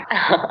as ever.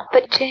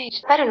 But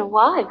changed. I don't know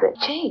why, but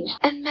changed.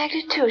 And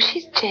Magda, too,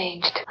 she's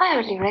changed. I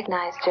hardly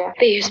recognized her.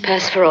 The years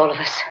pass for all of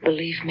us,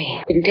 believe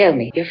me. And tell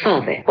me, your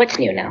father, what's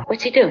new now?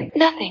 What's he doing?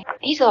 Nothing.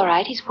 He's all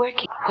right. He's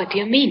working. What do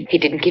you mean? He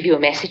didn't give you a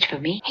message for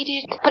me? He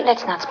did. But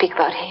let's not speak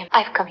about him.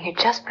 I've come here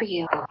just for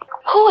you.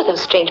 Who are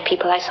those strange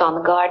people I saw in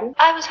the garden?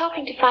 I was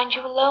hoping to find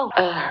you alone.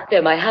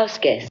 They're my house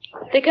guests.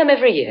 They come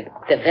every year.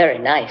 They're very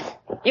nice.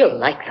 You'll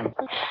like them.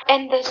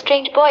 And the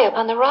strange boy up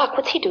on the rock,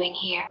 what's he doing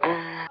here?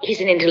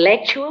 He's an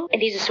intellectual,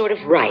 and he's a sort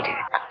of writer.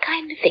 A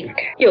kind of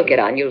thinker. You'll get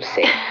on, you'll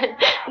see.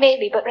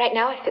 Maybe, but right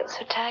now I feel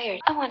so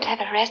tired. I want to have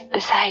a rest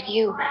beside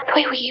you, the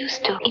way we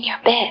used to, in your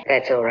bed.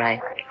 That's all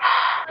right.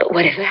 But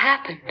whatever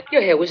happened?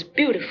 Your hair was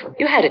beautiful.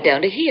 You had it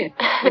down to here.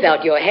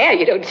 Without your hair,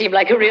 you don't seem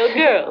like a real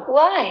girl.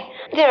 Why?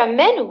 There are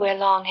men who wear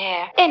long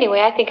hair.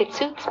 Anyway, I think it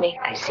suits me.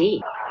 I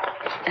see.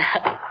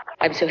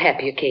 I'm so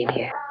happy you came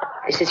here.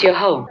 This is your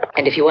home,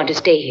 and if you want to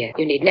stay here,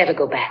 you need never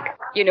go back.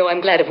 You know,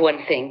 I'm glad of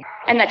one thing,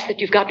 and that's that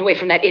you've gotten away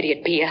from that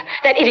idiot Pia,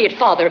 that idiot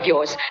father of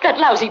yours, that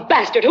lousy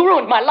bastard who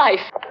ruined my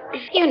life.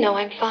 You know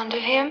I'm fond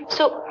of him,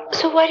 so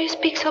why do you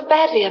speak so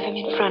badly of him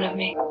in front of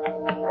me?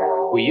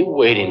 Were you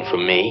waiting for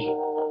me?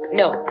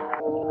 No.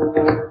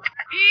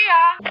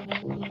 Pia!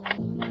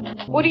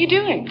 What are you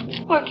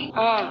doing? Working.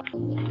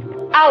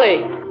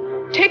 Ali,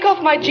 take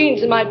off my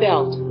jeans and my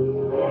belt.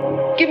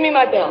 Give me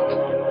my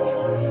belt.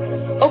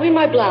 Open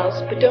my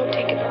blouse, but don't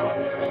take it off.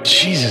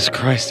 Jesus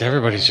Christ,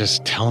 everybody's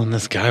just telling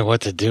this guy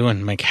what to do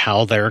and like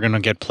how they're going to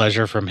get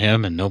pleasure from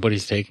him, and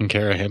nobody's taking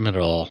care of him at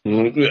all.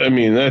 I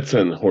mean, that's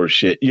some horse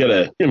shit.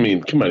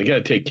 Come on, you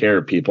gotta take care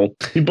of people.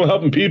 People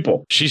helping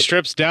people. She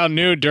strips down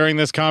nude during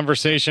this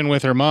conversation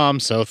with her mom,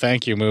 so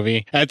thank you,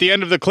 movie. At the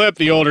end of the clip,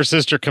 the older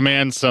sister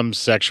commands some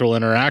sexual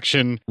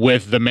interaction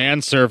with the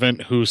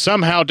manservant who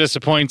somehow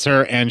disappoints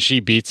her, and she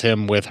beats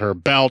him with her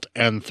belt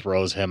and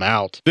throws him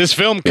out. This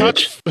film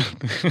cuts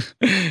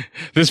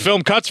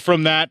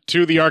from that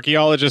to the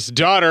archaeologist's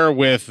daughter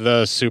with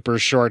the super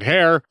short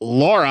hair,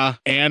 Laura,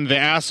 and the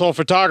asshole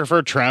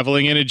photographer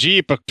traveling in a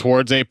jeep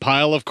towards a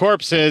pile of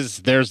corpses.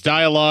 There's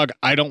dialogue.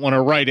 I don't want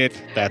to write it.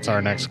 That's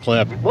our next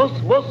clip.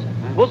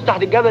 بص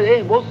تحت الجبل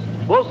ايه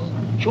بص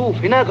شوف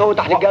هناك هو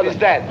تحت الجبل. What is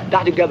that?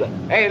 تحت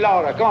الجبل. Hey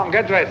Laura, come on,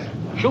 get dressed.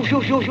 شوف.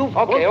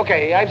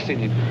 Okay, I've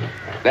seen it.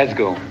 Let's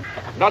go.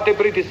 Not a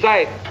pretty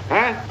sight,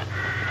 huh?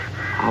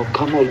 How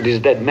come all this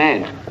dead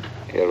man?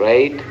 A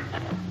raid?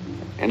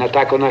 An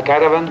attack on a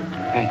caravan?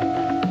 Hey,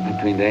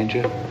 not in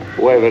danger.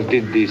 Whoever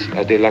did this,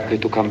 are they likely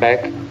to come back?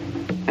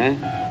 Huh?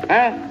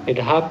 It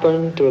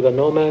happened to the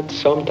nomads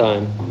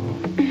sometime.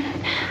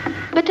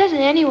 But doesn't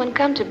anyone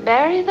come to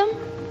bury them?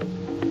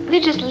 They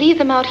just leave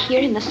them out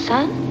here in the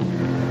sun?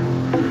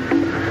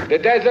 The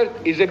desert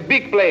is a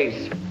big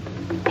place.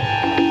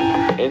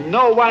 And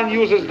no one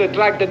uses the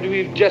track that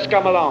we've just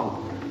come along.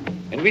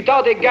 And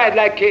without a guide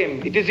like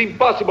him, it is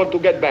impossible to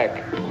get back.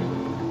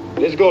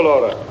 Let's go,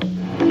 Laura.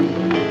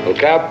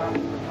 Look up.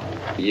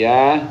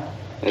 Yeah,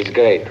 that's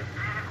great.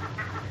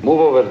 Move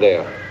over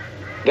there.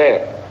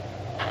 There.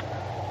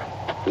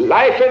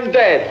 Life and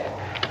death.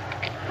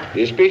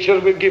 This picture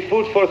will give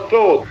food for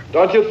thought.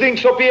 Don't you think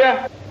so,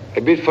 Pia?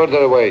 A bit further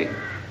away.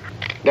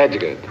 That's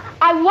good.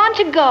 I want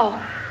to go.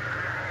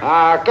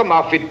 Come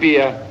off it,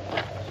 Pia.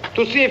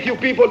 To see a few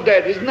people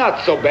dead is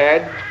not so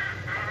bad.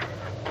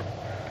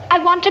 I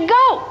want to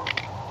go.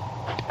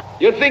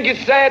 You think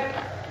it's sad?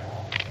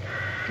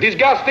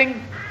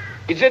 Disgusting?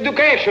 It's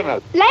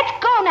educational. Let's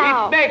go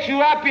now. It makes you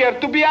happier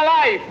to be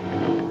alive.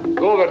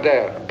 Go over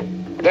there.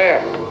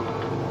 There.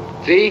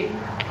 See?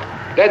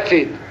 That's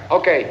it.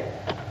 Okay.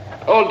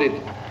 Hold it.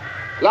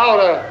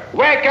 Laura,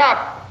 wake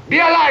up. Be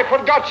alive,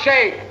 for God's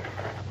sake.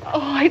 Oh,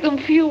 I don't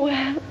feel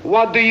well.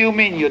 What do you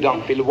mean you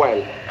don't feel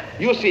well?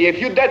 You see, if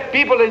you dead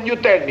people and you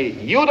tell me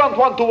you don't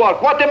want to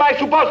work, what am I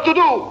supposed to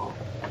do?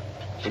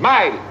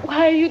 Smile.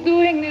 Why are you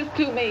doing this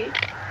to me?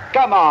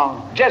 Come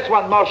on, just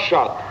one more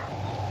shot.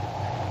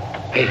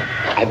 Hey,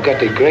 I've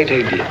got a great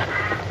idea.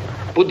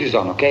 Put this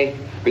on, okay?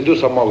 We'll do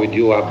some more with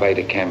you up by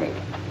the camel.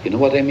 You know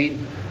what I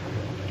mean?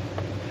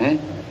 Huh?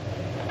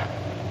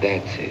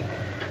 That's it.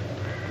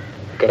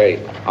 Great.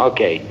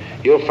 Okay,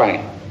 you're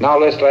fine. Now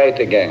let's try it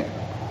again.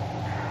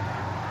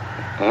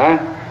 Huh?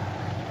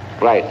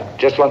 Right,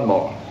 just one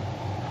more.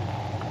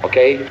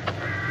 Okay?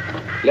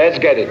 Let's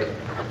get it.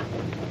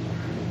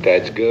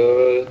 That's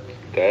good.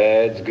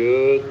 That's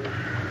good.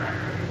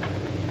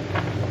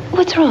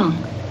 What's wrong?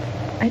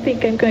 I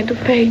think I'm going to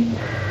faint.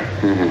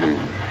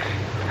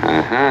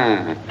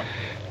 Uh-huh.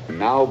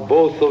 Now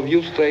both of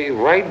you stay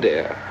right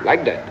there,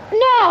 like that.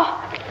 No,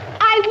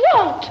 I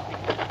won't.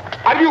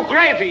 Are you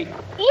crazy?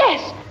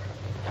 Yes.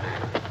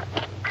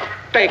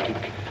 Take it.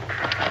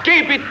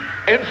 Keep it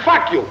and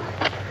fuck you.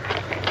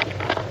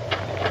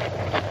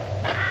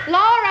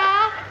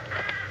 Laura!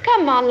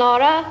 Come on,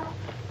 Laura.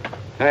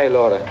 Hey,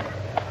 Laura.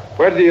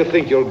 Where do you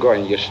think you're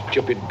going, you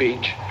stupid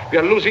bitch?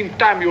 You're losing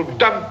time, you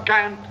dumb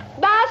cunt.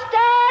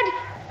 Bastard!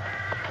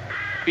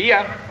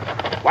 Pia,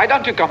 why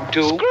don't you come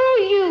too? Screw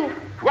you!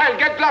 Well,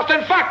 get lost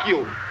and fuck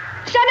you!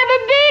 Son of a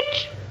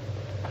bitch!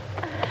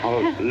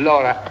 Oh,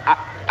 Laura,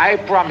 I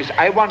promise,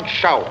 I won't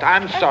shout.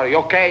 I'm sorry,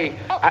 okay?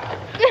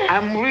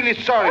 I'm really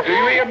sorry. Do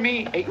you hear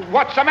me? Hey,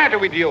 what's the matter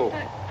with you?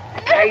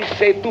 I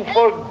say to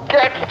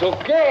forget it,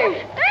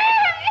 okay?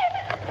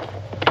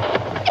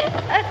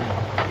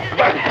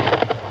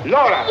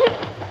 Laura,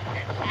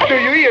 do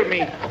you hear me?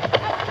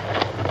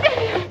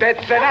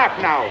 That's enough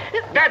now.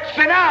 That's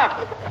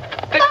enough.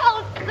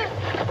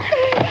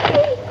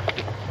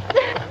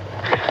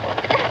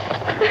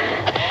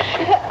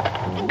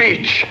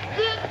 Bitch,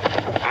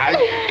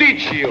 I'll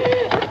teach you.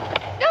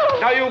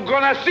 Now you're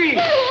gonna see.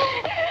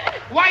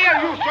 Why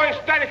are you so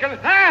hysterical,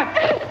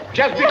 huh?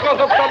 Just because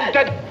of some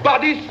dead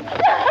bodies?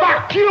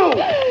 Fuck you!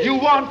 You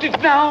want it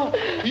now?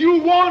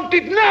 You want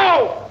it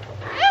now?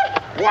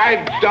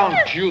 Why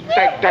don't you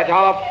take that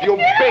off, you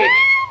bitch?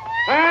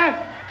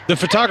 Huh? The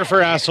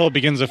photographer asshole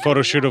begins a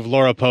photo shoot of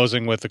Laura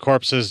posing with the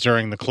corpses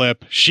during the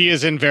clip. She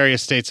is in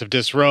various states of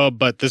disrobe,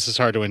 but this is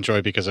hard to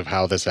enjoy because of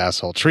how this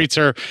asshole treats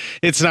her.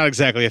 It's not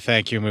exactly a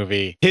thank you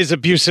movie. His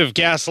abusive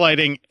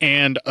gaslighting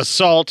and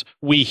assault,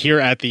 we hear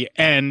at the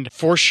end,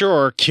 for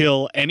sure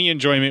kill any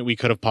enjoyment we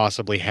could have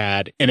possibly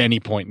had at any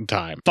point in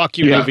time. Fuck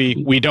you,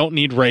 movie. We don't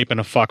need rape in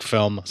a fuck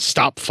film.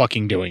 Stop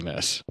fucking doing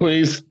this.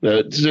 Please.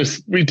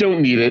 We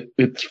don't need it.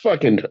 It's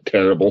fucking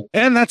terrible.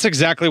 And that's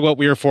exactly what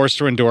we are forced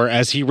to endure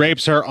as he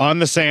rapes her on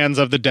the sands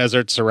of the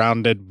desert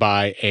surrounded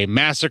by a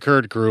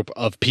massacred group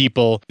of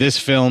people. This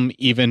film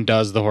even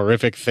does the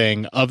horrific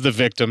thing of the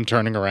victim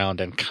turning around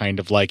and kind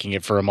of liking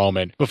it for a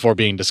moment before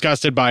being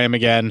disgusted by him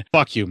again.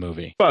 Fuck you,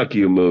 movie. Fuck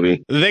you,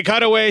 movie. They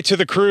cut away to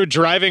the crew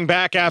driving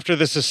back after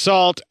this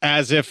assault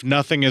as if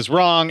nothing is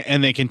wrong,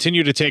 and they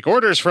continue to take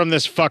orders from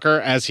this fucker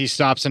as he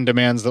stops and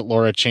demands that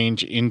Laura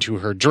change into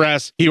her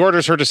dress. He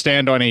orders her to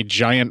stand on a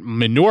giant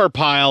manure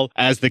pile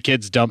as the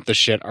kids dump the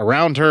shit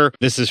around her.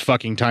 This is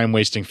fucking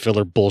time-wasting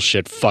filler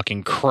bullshit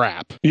fucking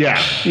crap. Yeah,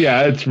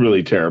 it's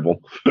really terrible.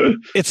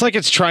 It's like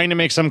it's trying to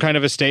make some kind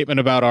of a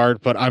statement about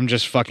art, but I'm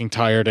just fucking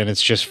tired and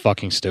it's just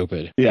fucking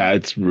stupid. Yeah,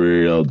 it's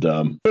real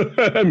dumb.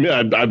 I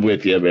mean, I'm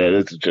with you, man.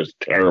 It's just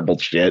terrible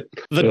shit.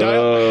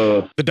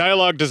 The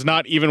dialogue does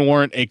not even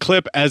warrant a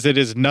clip, as it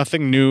is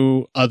nothing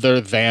new other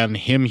than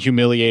him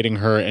humiliating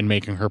her and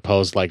making her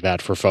pose like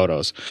that for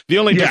photos. The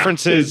only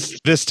difference is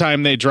this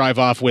time they drive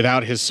off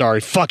without his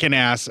sorry fucking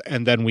ass,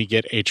 and then we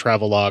get a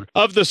travelogue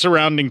of the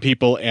surrounding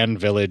people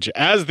and village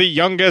as the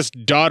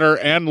youngest daughter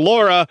and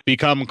Laura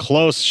become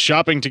close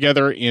shopping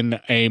together in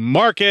a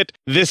market.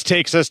 This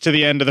takes us to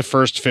the end of the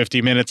first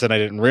 50 minutes, and I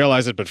didn't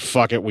realize it, but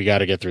fuck it, we got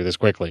to get through this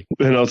quickly.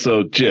 And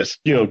also just,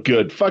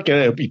 good. Fucking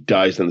I hope he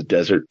dies in the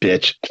desert,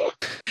 bitch.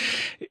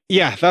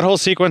 Yeah, that whole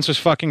sequence was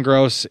fucking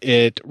gross.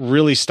 It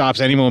really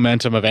stops any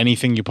momentum of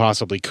anything you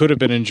possibly could have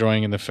been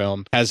enjoying in the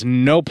film. Has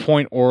no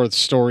point or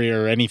story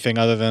or anything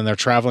other than they're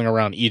traveling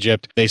around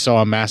Egypt. They saw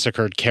a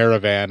massacred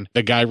caravan.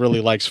 The guy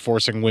really likes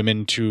forcing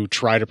women to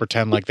try to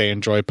pretend like they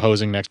enjoy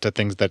posing next to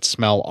things that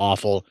smell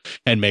awful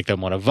and make them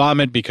want to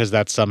vomit because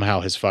that's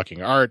somehow his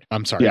fucking art.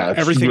 I'm sorry. Yeah,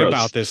 everything gross.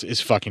 about this is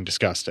fucking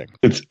disgusting.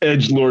 It's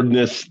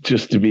edgelordness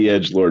just to be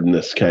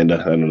edgelordness, kind of.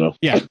 I don't know.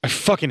 Yeah, I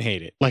fucking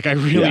hate it. Like, I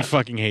really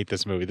fucking hate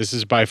this movie. This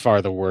is by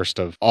far the worst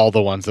of all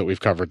the ones that we've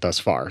covered thus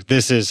far.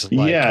 This is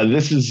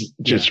this is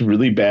just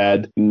really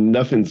bad.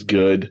 Nothing's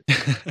good.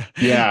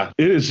 Yeah,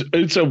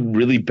 it's a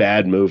really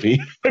bad movie.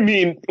 I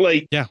mean,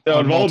 like,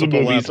 of all the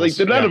movies, levels.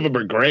 Like, none of them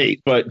are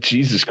great, but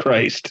Jesus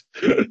Christ.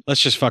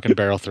 Let's just fucking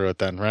barrel through it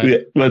then, right? Yeah,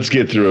 let's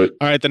get through it.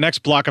 All right, the next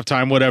block of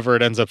time, whatever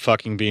it ends up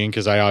fucking being,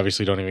 because I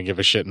obviously don't even give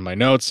a shit in my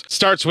notes,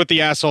 starts with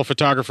the asshole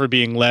photographer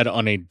being led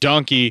on a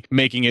donkey,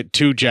 making it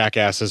 2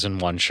 jackasses in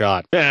one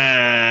shot.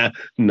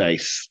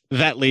 Nice.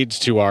 That leads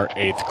to our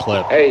 8th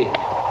clip. Hey,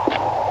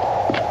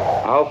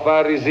 how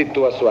far is it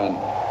to Aswan?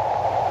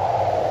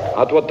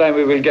 At what time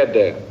we will get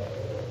there?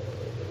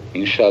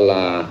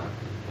 Inshallah.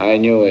 I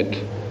knew it.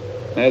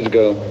 Let's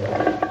go.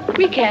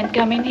 We can't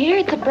come in here.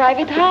 It's a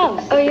private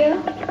house. Oh,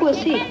 yeah? We'll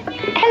see.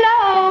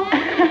 Hello!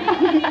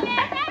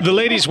 The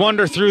ladies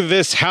wander through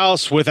this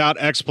house without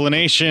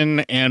explanation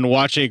and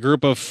watch a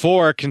group of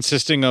 4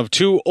 consisting of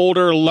 2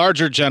 older,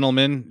 larger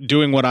gentlemen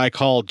doing what I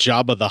call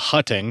Jabba the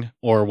Hutting,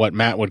 or what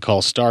Matt would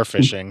call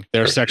starfishing,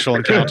 their sexual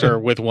encounter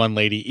with 1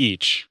 lady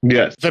each.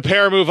 Yes. The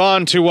pair move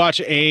on to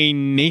watch a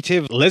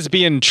native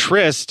lesbian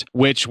tryst,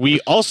 which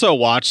we also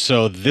watch,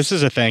 so this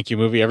is a thank you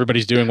movie.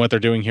 Everybody's doing what they're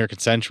doing here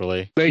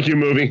consensually. Thank you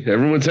movie.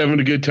 Everyone's having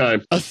a good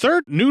time. A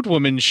 3rd nude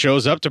woman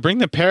shows up to bring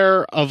the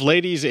pair of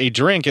ladies a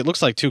drink. It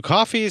looks like 2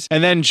 coffees,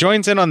 and then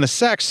joins in on the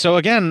sex. So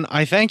again,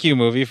 I thank you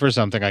movie for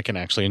something I can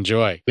actually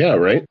enjoy. Yeah,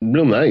 right?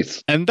 Real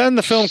nice. And then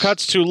the film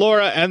cuts to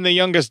Laura and the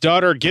youngest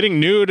daughter getting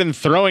nude and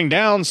throwing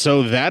down.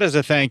 So that is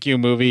a thank you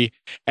movie.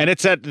 And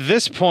it's at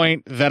this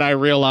point that I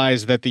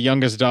realize that the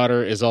youngest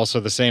daughter is also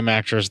the same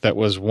actress that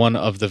was one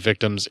of the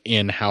victims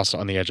in House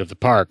on the Edge of the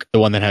Park. The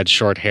one that had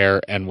short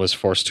hair and was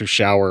forced to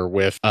shower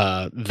with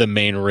the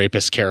main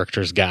rapist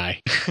character's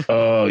guy.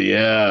 Oh,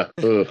 yeah.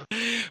 Ugh.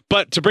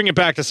 But to bring it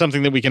back to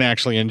something that we can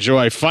actually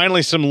enjoy,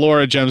 finally some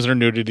Laura Gemsner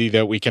nudity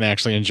that we can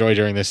actually enjoy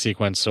during this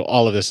sequence. So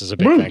all of this is a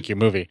big thank you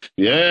movie.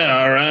 Yeah,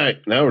 all right.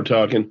 Now we're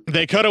talking.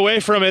 They cut away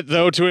from it,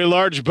 though, to a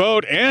large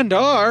boat and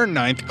our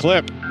 9th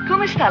clip.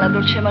 Come sta la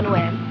dolce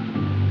Emanuele?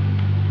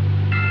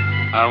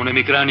 Ha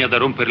un'emicrania da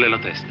romperle la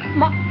testa.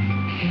 Ma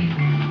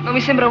non mi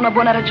sembra una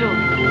buona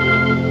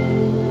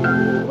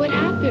ragione. What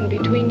happened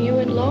between you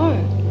and Laura?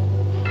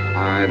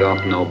 I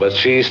don't know, but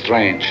she's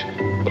strange.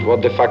 But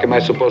what the fuck am I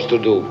supposed to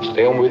do?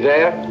 Stay on with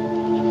her?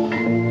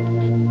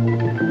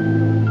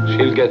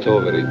 She'll get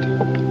over it.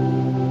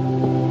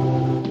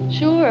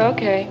 Sure,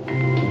 okay.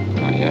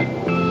 Oh, yeah.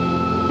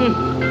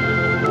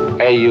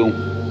 Hey, you.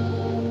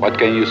 What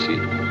can you see?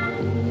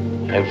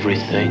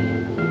 Everything.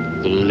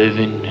 The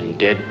living and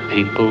dead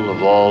people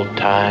of all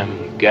time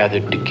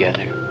gathered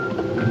together.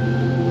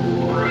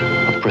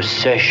 A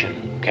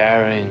procession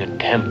carrying a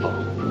temple.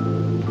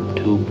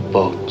 2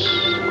 boats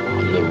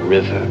on the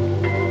river.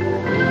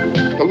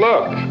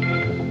 Look,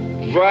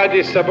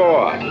 Wadi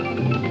Saboa,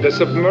 the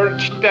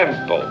submerged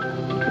temple.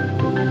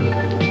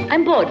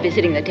 I'm bored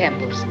visiting the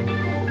temples.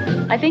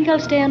 I think I'll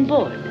stay on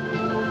board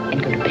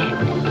and go to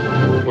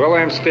bed. Well,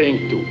 I'm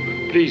staying too.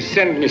 Please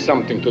send me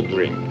something to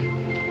drink.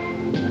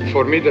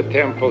 For me, the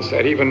temples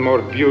are even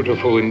more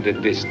beautiful in the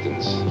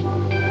distance.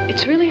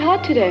 It's really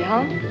hot today,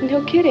 huh?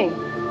 No kidding.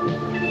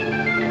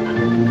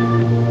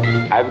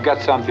 I've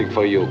got something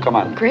for you. Come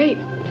on. Great.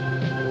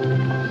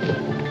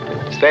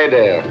 Stay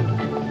there.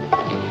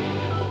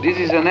 This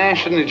is an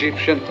ancient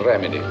Egyptian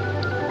remedy.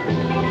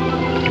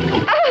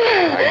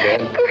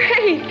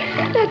 Great.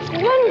 That's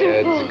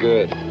wonderful. It's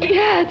good.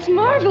 Yeah, it's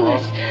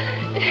marvelous.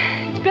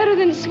 It's better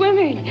than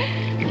swimming.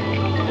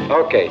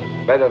 Okay,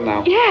 better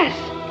now. Yes.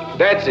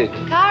 That's it.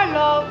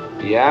 Carlo,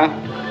 Yeah?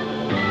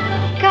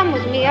 come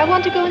with me. I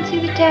want to go and see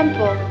the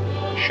temple.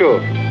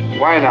 Sure.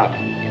 Why not?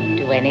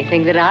 Do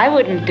anything that I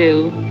wouldn't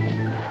do.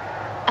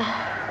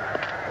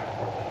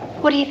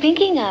 What are you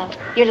thinking of?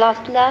 Your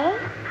lost love?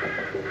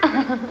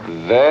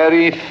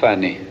 Very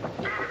funny.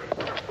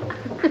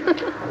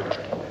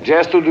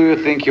 Just who do you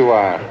think you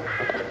are?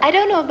 I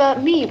don't know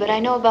about me, but I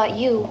know about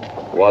you.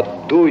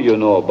 What do you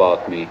know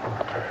about me?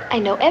 I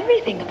know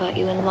everything about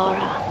you and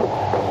Laura.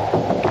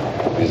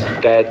 Is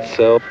that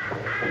so?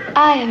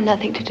 I have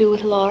nothing to do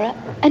with Laura,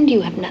 and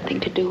you have nothing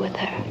to do with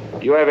her.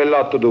 You have a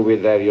lot to do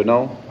with her, you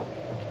know?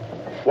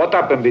 What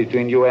happened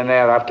between you and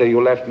her after you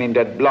left me in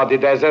that bloody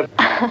desert?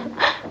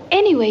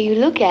 Any way you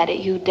look at it,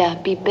 you'd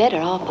be better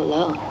off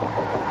alone.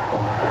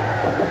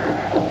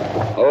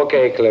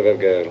 Okay, clever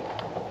girl.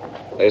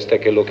 Let's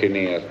take a look in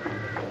here.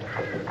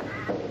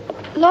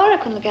 Laura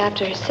can look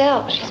after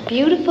herself. She's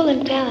beautiful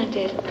and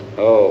talented.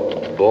 Oh,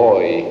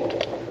 boy.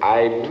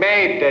 I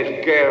made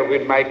that girl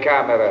with my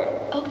camera.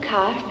 Oh,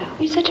 Carlo,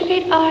 you're such a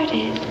great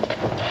artist.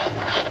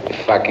 You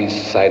fucking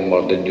inside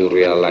more than you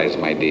realize,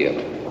 my dear.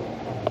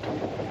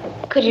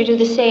 Could you do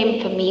the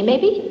same for me,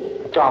 maybe?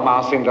 Come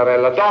on,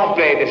 Cinderella, don't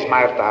play the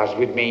smart ass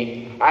with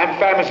me. I'm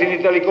famous in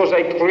Italy because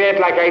I create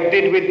like I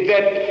did with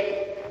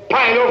that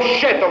pile of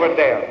shit over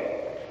there.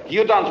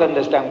 You don't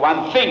understand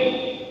one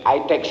thing. I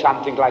take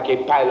something like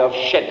a pile of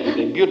shit with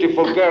a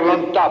beautiful girl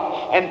on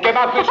top and come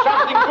up with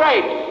something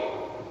great.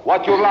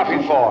 What you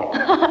laughing for?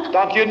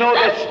 Don't you know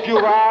that's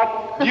pure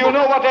art? Do you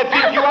know what I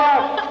think you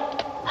are?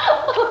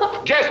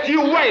 Just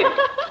you wait.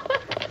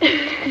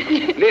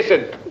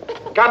 Listen,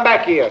 come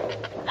back here.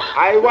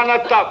 I want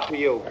to talk to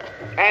you.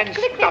 And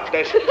stop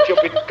that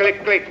stupid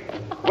click, click.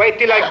 Wait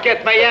till I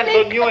get my hands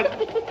on you and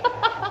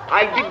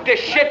I'll beat the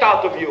shit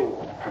out of you.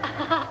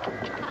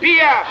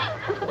 Pia!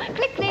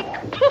 Click, click.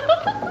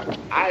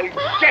 I'll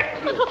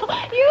get you.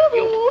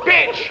 You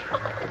bitch!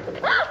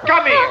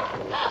 Come here.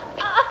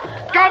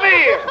 Come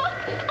here.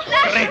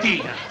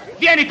 Cretina,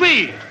 vieni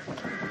qui!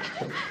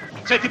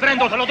 Se ti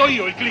prendo te lo do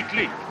io il click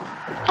click.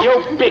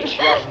 You bitch,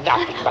 you're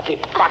nothing but a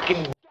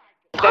fucking...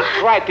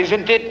 That's right,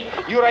 isn't it?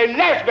 You're a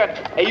lesbian,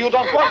 and you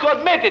don't want to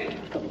admit it.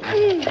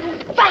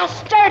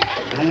 Bastard!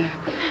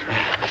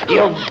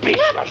 You bitch,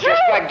 you're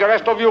just like the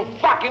rest of your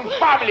fucking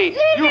family.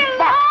 You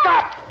fucked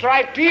up.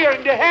 Right here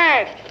in the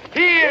head.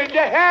 Here in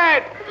the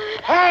head.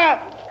 Huh?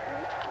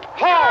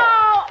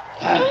 Huh?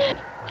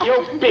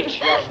 You bitch,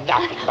 you're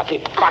nothing but a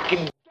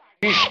fucking...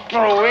 It's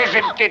true,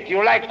 isn't it?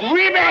 You like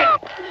women.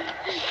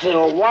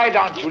 So why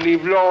don't you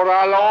leave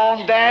Laura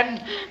alone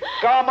then?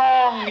 Come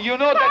on, you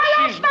know that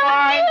she's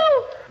mine.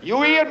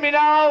 You hear me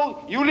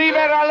now? You leave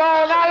her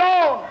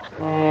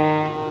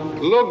alone.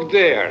 Look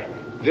there.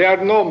 They are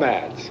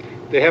nomads.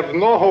 They have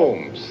no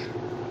homes.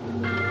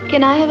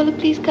 Can I have a look,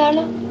 please,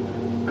 Carlo?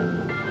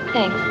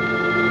 Thanks.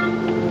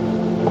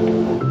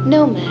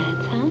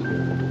 Nomads, huh?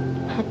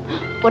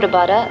 What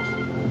about us?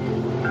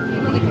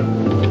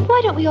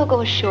 Why don't we all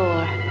go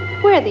ashore?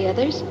 Where are the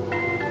others?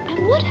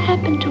 And what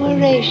happened to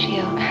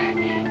Horatio?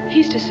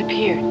 He's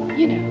disappeared.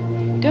 You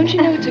know. Don't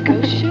you know it's a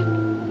ghost ship?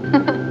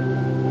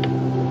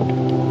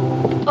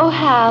 Oh,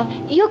 Hal,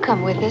 you'll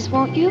come with us,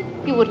 won't you?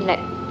 You wouldn't let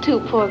two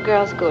poor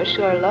girls go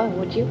ashore alone,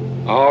 would you?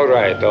 All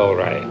right.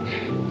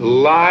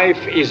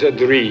 Life is a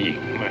dream.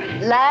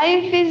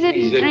 Life is a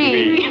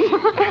dream.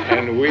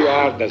 And we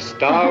are the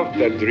stuff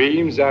that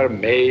dreams are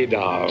made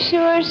of.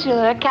 Sure.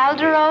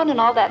 Calderon and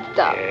all that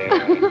stuff.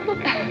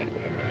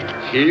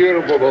 Here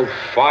we will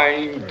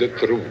find the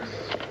truth.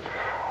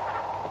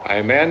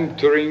 I'm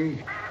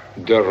entering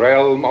the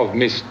realm of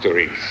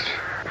mysteries.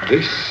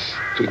 This,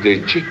 to the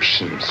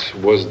Egyptians,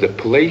 was the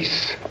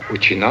place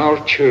which in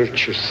our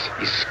churches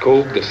is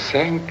called the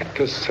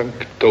Sancta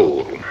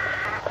Sanctorum.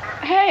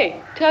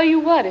 Hey, tell you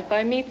what, if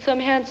I meet some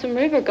handsome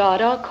river god,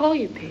 I'll call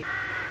you, Pete.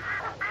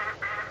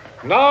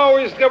 Now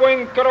is the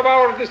winter of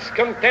our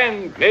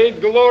discontent, made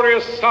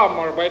glorious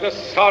summer by the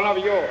son of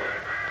yore.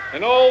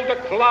 And all the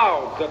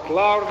clouds that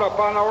cloud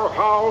upon our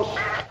house.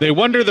 They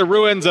wander the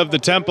ruins of the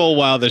temple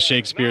while the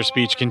Shakespeare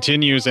speech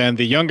continues, and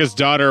the youngest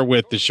daughter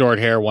with the short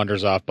hair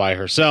wanders off by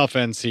herself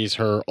and sees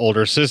her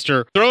older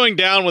sister throwing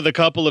down with a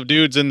couple of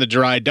dudes in the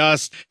dry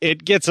dust.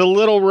 It gets a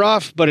little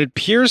rough, but it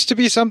appears to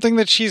be something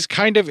that she's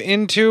kind of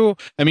into.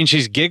 I mean,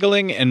 she's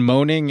giggling and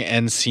moaning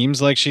and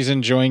seems like she's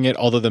enjoying it,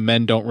 although the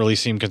men don't really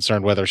seem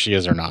concerned whether she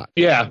is or not.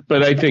 Yeah,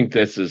 but I think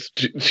this is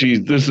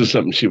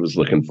something she was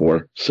looking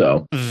for.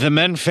 So the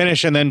men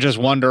finish and then just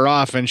wander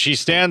off, and she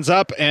stands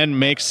up and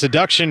makes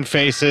seduction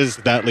faces.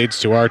 That leads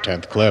to our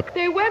 10th clip.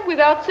 They went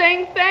without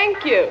saying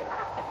thank you.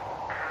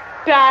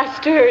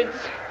 Bastards.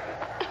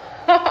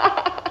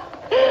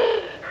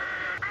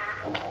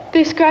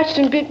 They scratched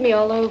and bit me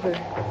all over.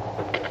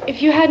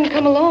 If you hadn't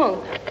come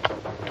along.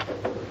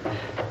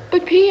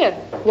 But Pia,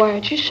 why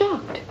aren't you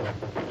shocked?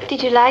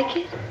 Did you like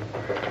it?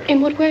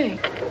 In what way?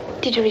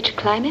 Did you reach a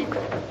climax?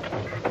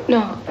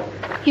 No.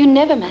 You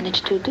never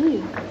managed to, do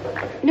you?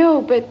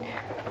 No, but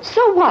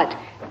so what?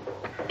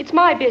 It's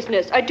my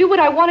business. I do what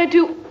I want to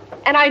do,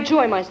 and I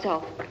enjoy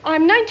myself.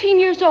 I'm 19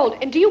 years old,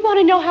 and do you want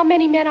to know how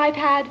many men I've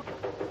had?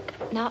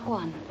 Not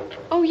one.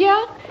 Oh,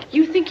 yeah?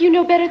 You think you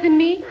know better than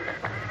me?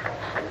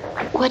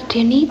 What do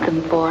you need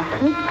them for,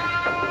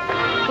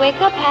 huh? Wake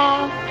up,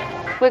 Hal.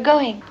 We're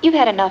going. You've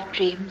had enough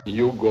dreams.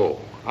 You go.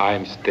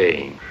 I'm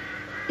staying.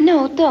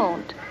 No,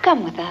 don't.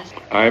 Come with us.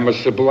 I'm a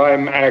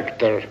sublime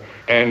actor,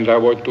 and I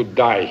want to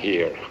die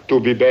here, to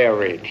be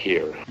buried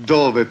here.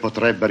 Dove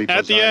potrebbe riposare?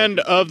 At the end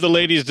of the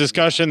ladies'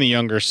 discussion, the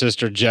younger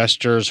sister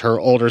gestures her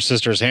older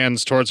sister's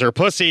hands towards her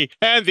pussy,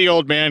 and the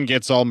old man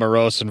gets all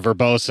morose and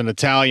verbose in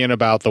Italian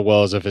about the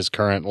woes of his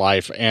current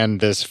life. And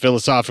this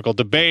philosophical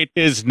debate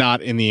is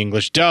not in the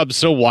English dub,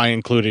 so why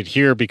include it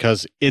here?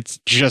 Because it's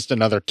just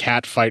another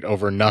cat fight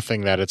over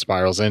nothing that it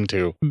spirals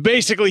into.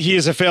 Basically, he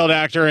is a failed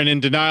actor and in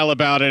denial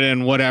about it,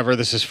 and whatever,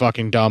 this is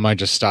fucking dumb. I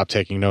just stopped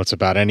taking notes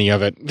about any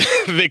of it.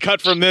 They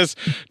cut from this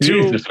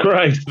to Jesus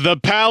Christ. The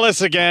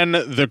palace again.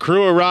 The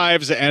crew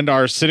arrives and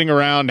are sitting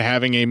around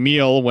having a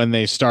meal when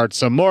they start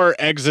some more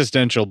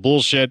existential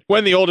bullshit.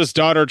 When the oldest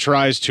daughter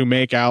tries to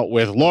make out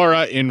with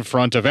Laura in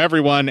front of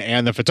everyone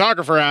and the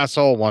photographer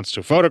asshole wants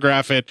to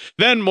photograph it,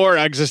 then more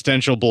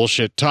existential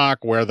bullshit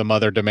talk where the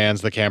mother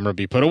demands the camera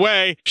be put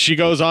away. She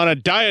goes on a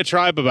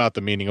diatribe about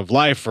the meaning of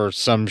life or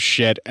some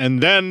shit,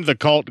 and then the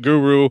cult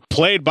guru,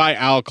 played by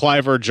Al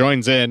Cliver,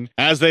 joins in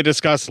as they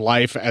discuss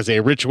life as a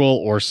ritual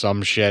or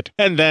some shit.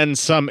 And then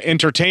some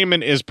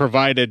entertainment is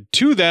provided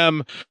to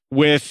them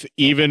with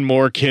even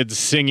more kids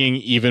singing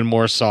even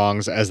more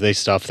songs as they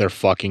stuff their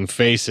fucking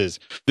faces.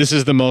 This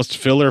is the most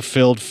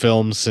filler-filled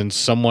film since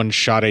someone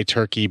shot a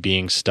turkey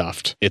being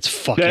stuffed. It's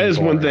fucking That is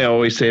boring. one thing I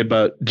always say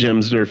about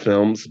Gemsner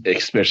films,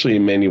 especially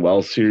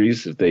Emmanuel's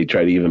series, if they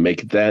try to even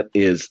make it that,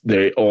 is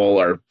they all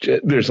are,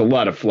 there's a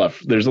lot of fluff.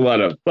 There's a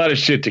lot of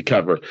shit to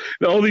cover.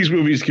 All these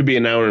movies could be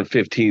an hour and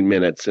 15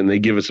 minutes, and they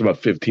give us about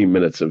 15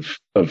 minutes of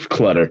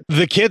clutter.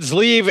 The kids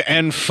leave,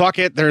 and fuck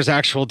it, there's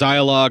actual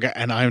dialogue,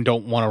 and I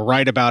don't want to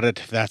write about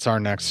it. That's our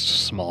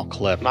next small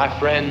clip. My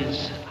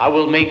friends, I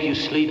will make you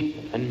sleep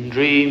and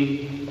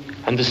dream,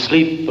 and the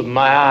sleep of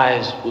my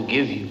eyes will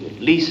give you at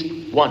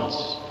least once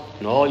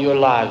in all your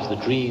lives the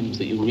dreams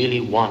that you really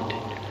wanted.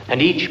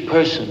 And each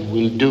person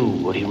will do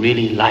what he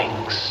really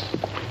likes.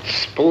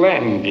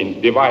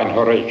 Splendid, divine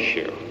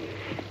Horatio.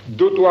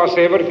 Do to us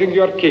everything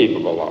you are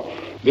capable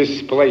of.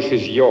 This place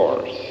is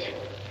yours.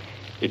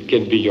 It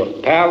can be your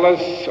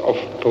palace of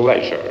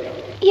pleasure.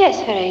 Yes,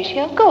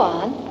 Horatio, go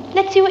on.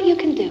 Let's see what you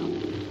can do.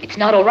 It's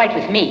not all right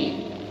with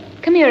me.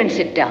 Come here and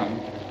sit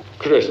down.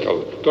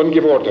 Crystal, don't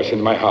give orders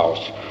in my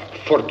house.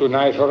 For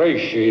tonight,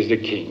 Horatio is the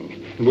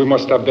king, and we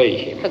must obey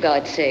him. For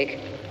God's sake,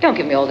 don't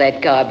give me all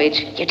that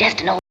garbage. You're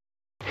just an old...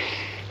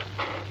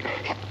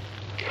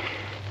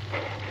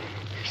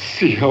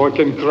 See how I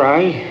can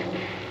cry?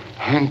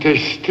 And I'm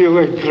still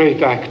a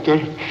great actor.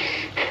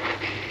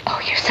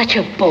 Oh, you're such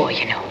a boy,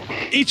 you know.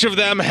 Each of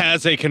them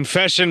has a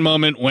confession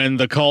moment when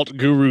the cult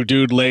guru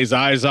dude lays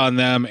eyes on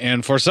them,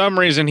 and for some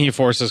reason he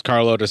forces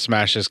Carlo to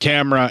smash his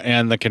camera,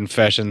 and the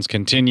confessions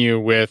continue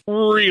with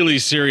really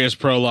serious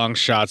prolonged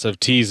shots of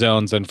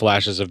T-zones and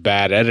flashes of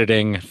bad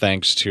editing,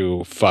 thanks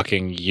to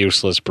fucking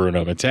useless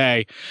Bruno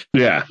Mattei.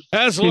 Yeah.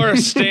 As Laura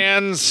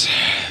stands,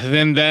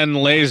 then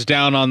lays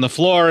down on the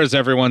floor as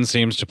everyone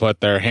seems to put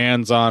their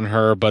hands on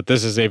her, but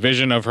this is a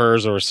vision of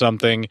hers or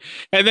something,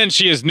 and then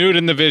she is nude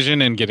in the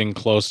vision and getting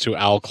close to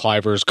Al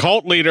Cliver's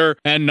cult leader,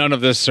 and none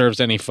of this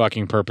serves any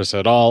fucking purpose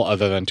at all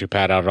other than to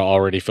pad out an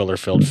already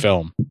filler-filled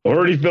film.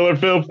 Already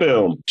filler-filled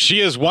film.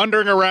 She is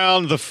wandering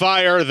around the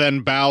fire,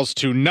 then bows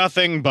to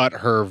nothing but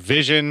her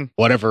vision,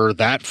 whatever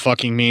that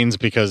fucking means,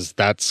 because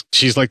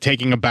she's like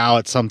taking a bow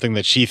at something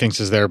that she thinks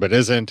is there but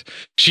isn't.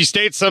 She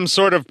states some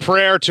sort of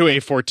prayer to a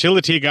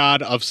fertility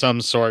god of some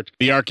sort.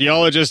 The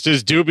archaeologist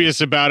is dubious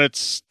about it,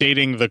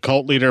 stating the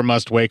cult leader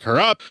must wake her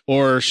up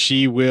or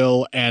she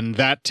will, and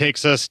that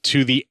takes us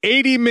to the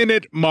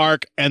 80-minute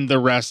mark, and the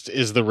rest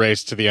is the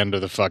race to the end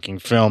of the fucking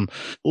film.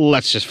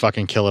 Let's just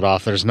fucking kill it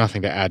off. There's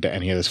nothing to add to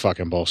any of this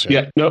fucking bullshit.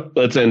 Yeah, nope,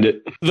 let's end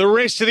it. The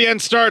race to the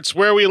end starts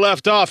where we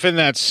left off in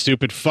that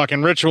stupid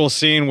fucking ritual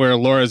scene where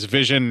Laura's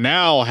vision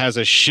now has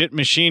a shit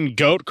machine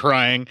goat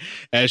crying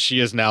as she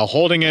is now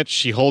holding it.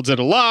 She holds it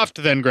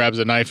aloft, then grabs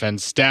a knife and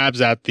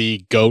stabs at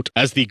the goat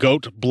as the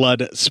goat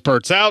blood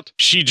spurts out.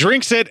 She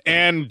drinks it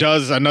and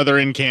does another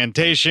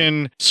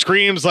incantation,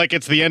 screams like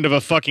it's the end of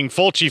a fucking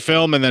Fulci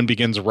film, and then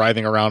begins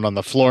writhing around on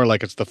the floor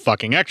like it's the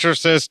fucking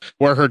Exorcist,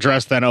 where her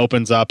dress then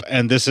opens up,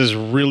 and this is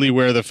really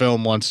where the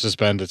film wants to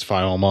spend its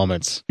final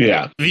moments.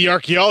 Yeah. The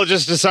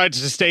archaeologist decides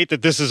to state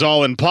that this is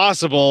all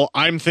impossible.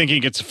 I'm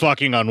thinking it's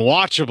fucking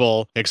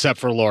unwatchable, except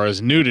for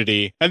Laura's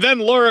nudity. And then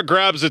Laura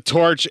grabs a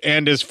torch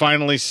and is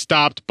finally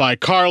stopped by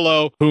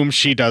Carlo, whom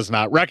she does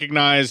not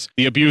recognize.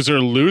 The abuser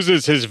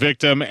loses his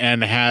victim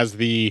and has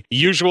the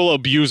usual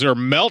abuser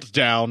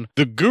meltdown.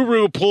 The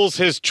guru pulls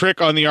his trick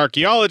on the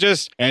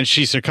archaeologist, and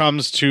she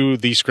succumbs to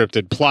the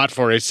scripted plot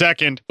for a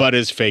second, but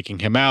is faking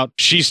him out.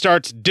 She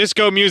starts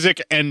disco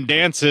music and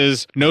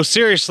dances. No,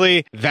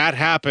 seriously, that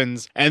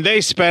happens. And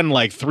they spend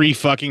like 3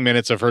 fucking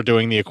minutes of her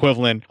doing the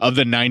equivalent of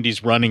the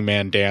 90s Running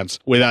Man dance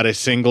without a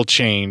single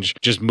change,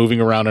 just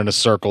moving around in a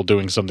circle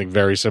doing something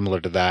very similar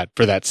to that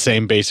for that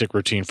same basic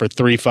routine for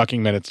 3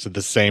 fucking minutes to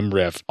the same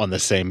riff on the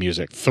same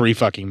music. 3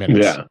 fucking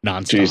minutes. Yeah.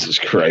 Nonstop. Jesus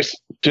Christ.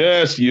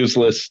 Just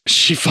useless.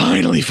 She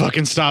finally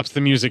fucking stops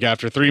the music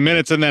after 3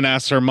 minutes and then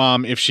asks her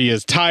mom if she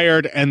is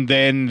tired, and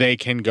then they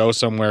can go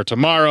somewhere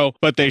tomorrow,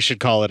 but they should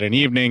call it an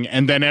evening,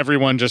 and then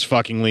everyone just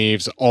fucking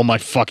leaves. Oh my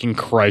fucking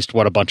Christ,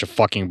 what a bunch of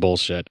fucking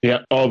bullshit. Yeah,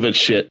 all the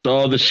shit.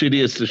 All the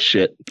shittiest of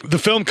shit. The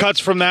film cuts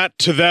from that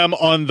to them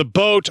on the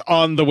boat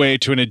on the way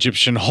to an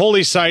Egyptian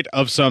holy site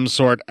of some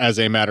sort, as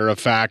a matter of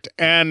fact,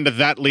 and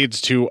that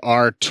leads to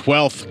our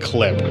 12th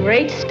clip.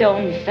 Great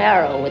stone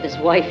pharaoh with his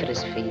wife at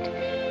his feet.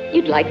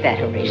 You'd like that,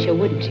 Horatio,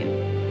 wouldn't you?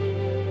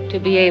 To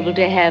be able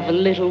to have a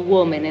little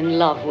woman in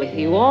love with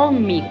you, all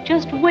meek,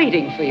 just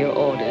waiting for your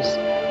orders.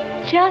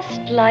 Just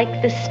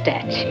like the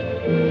statue.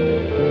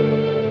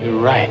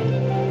 You're right.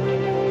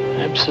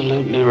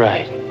 Absolutely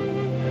right.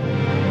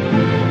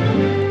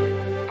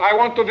 I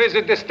want to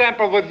visit this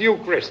temple with you,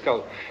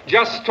 Crystal.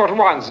 Just for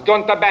once,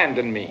 don't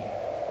abandon me.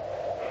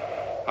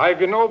 I've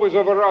been always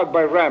overawed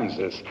by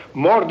Ramses.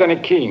 More than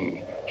a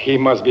king, he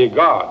must be a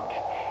god.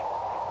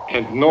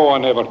 And no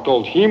one ever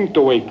told him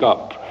to wake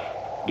up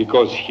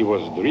because he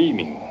was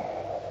dreaming.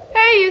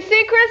 Hey, you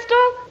see,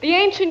 Crystal? The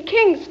ancient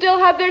kings still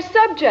have their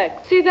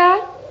subjects. See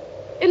that?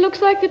 It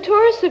looks like the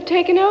tourists have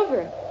taken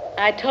over.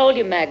 I told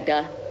you,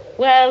 Magda.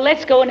 Well,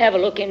 let's go and have a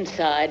look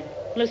inside.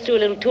 Let's do a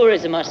little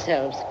tourism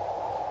ourselves.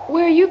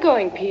 Where are you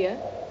going, Pia?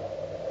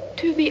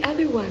 To the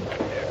other one.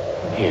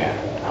 Here,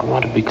 I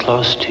want to be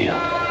close to you.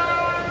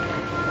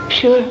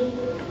 Sure.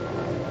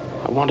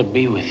 I want to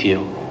be with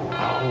you.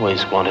 I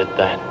always wanted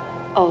that.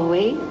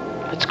 Always?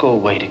 Let's go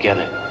away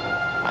together.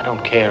 I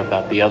don't care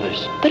about the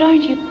others. But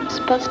aren't you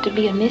supposed to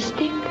be a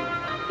mystic?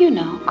 You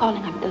know,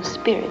 calling up those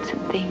spirits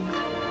and things.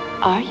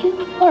 Are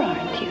you or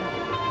aren't you?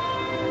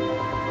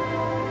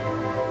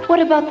 What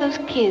about those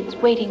kids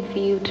waiting for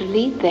you to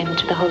lead them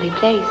to the holy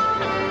place?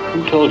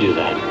 Who told you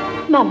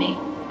that? Mummy.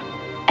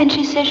 And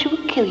she says she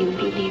will kill you if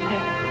you leave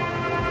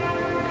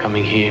her.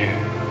 Coming here,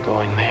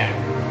 going there.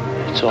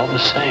 It's all the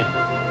same.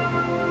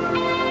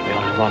 We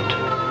only want to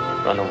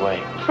run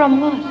away. From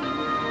what?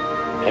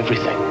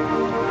 Everything.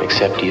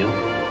 Except you.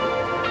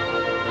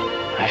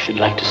 I should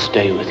like to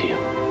stay with you.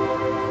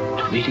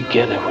 To be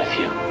together with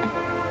you.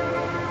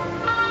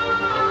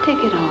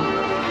 Take it off.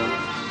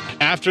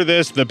 After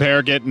this, the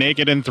pair get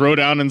naked and throw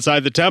down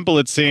inside the temple,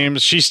 it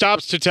seems. She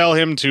stops to tell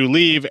him to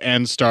leave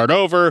and start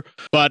over,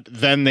 but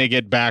then they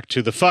get back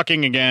to the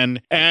fucking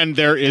again, and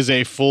there is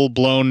a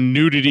full-blown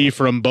nudity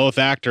from both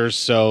actors,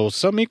 so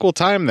some equal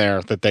time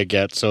there that they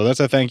get. So that's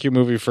a thank you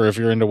movie for if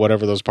you're into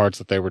whatever those parts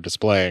that they were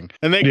displaying.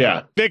 And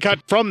they cut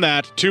from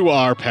that to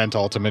our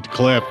penultimate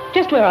clip.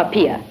 Just where are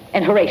Pia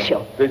and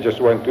Horatio? They just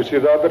went to see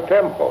the other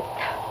temple.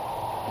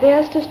 They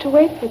asked us to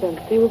wait for them.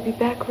 They will be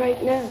back right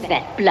now.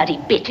 That bloody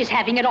bitch is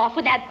having it off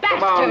with that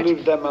bastard. Come on,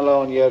 leave them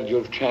alone. You had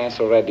your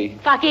chance already.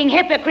 Fucking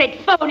hypocrite,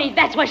 phony.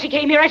 That's why she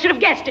came here. I should have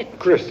guessed it.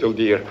 Crystal,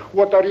 dear,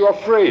 what are you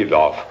afraid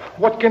of?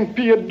 What can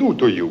Pia do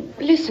to you?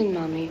 Listen,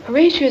 Mommy.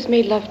 Horatio has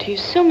made love to you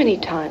so many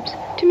times.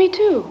 To me,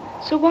 too.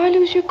 So why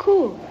lose your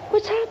cool?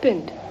 What's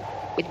happened?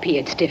 With Pia,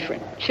 it's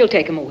different. She'll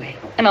take him away,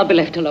 and I'll be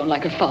left alone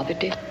like her father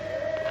did.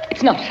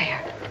 It's not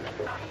fair.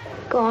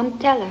 Go on,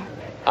 tell her.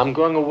 I'm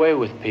going away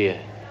with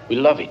Pia. We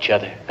love each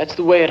other. That's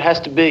the way it has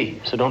to be,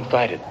 so don't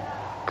fight it.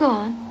 Go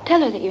on. Tell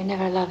her that you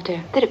never loved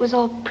her, that it was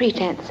all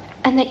pretense,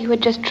 and that you were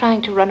just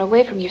trying to run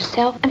away from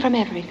yourself and from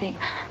everything.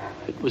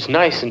 It was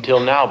nice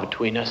until now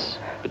between us,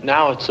 but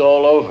now it's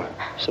all over,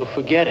 so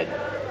forget it.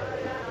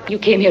 You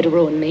came here to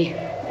ruin me.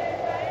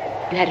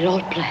 You had it all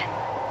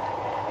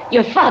planned.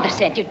 Your father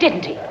sent you,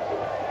 didn't he?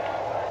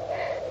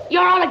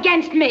 You're all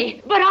against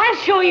me, but I'll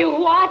show you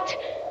what.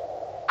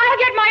 I'll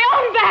get my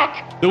own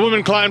back! The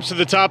woman climbs to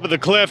the top of the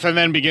cliff and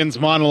then begins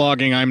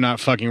monologuing. I'm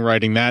not fucking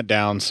writing that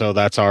down, so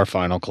that's our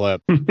final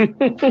clip. Horatio,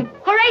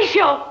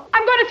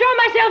 I'm going to throw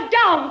myself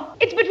down.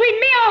 It's between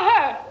me or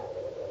her.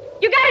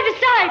 You gotta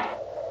decide.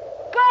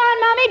 Go on,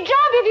 Mommy,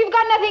 jump if you've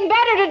got nothing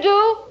better to do.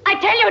 I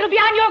tell you, it'll be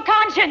on your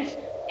conscience.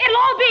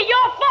 It'll all be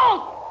your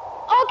fault.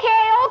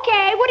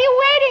 Okay. What are you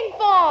waiting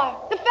for?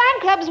 The fan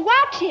club's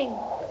watching.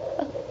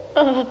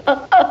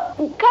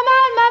 Come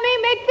on, Mommy,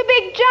 make the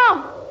big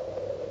jump.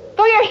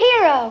 For your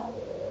hero.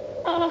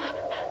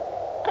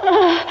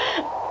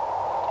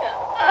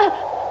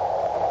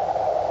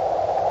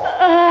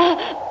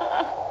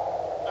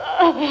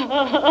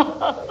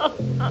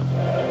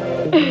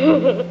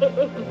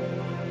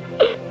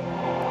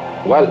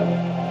 Well,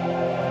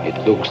 it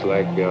looks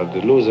like we are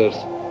the losers.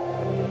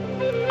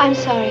 I'm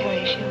sorry,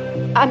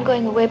 Horatio. I'm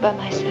going away by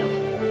myself.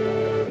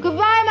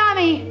 Goodbye,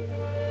 Mommy.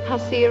 I'll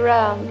see you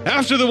around.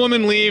 After the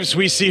woman leaves,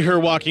 we see her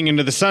walking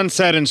into the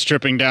sunset and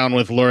stripping down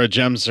with Laura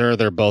Gemser.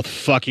 They're both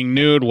fucking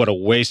nude. What a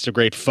waste of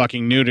great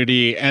fucking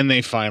nudity. And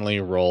they finally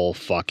roll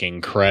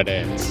fucking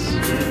credits.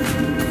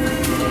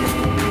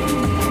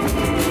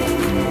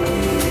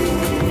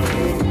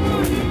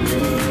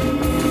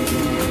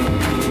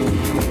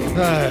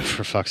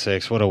 For fuck's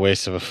sakes, what a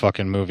waste of a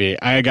fucking movie.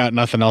 I got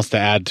nothing else to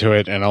add to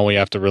it, and all we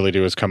have to really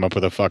do is come up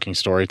with a fucking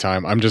story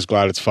time. I'm just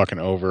glad it's fucking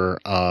over.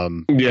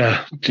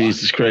 Yeah,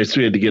 Jesus Christ,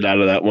 we had to get out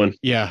of that one.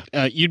 Yeah,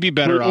 you'd be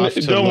better off.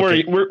 Don't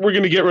worry, we're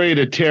going to get ready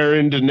to tear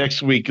into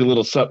next week a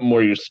little something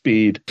more your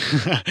speed.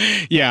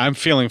 Yeah, I'm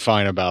feeling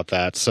fine about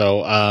that.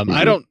 So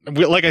I don't,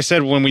 like I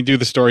said, when we do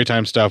the story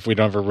time stuff, we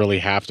don't ever really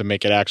have to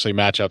make it actually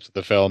match up to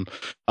the film.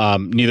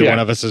 Neither one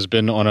of us has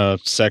been on a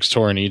sex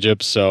tour in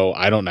Egypt, so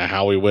I don't know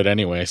how we would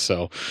anyway.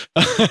 So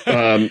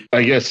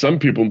I guess some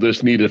people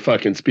just need to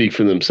fucking speak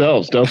for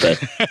themselves, don't they?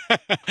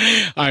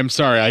 I'm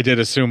sorry, I did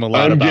assume a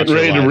lot I'm about getting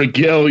ready to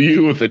regale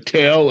you with a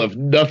tale of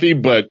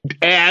nothing but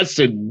ass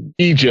and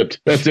Egypt.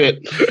 That's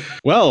it.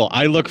 Well,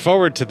 I look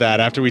forward to that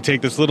after we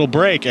take this little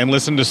break and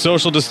listen to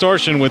Social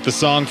Distortion with the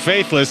song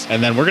Faithless,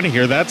 and then we're going to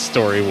hear that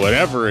story,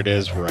 whatever it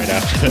is, right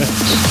after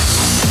this.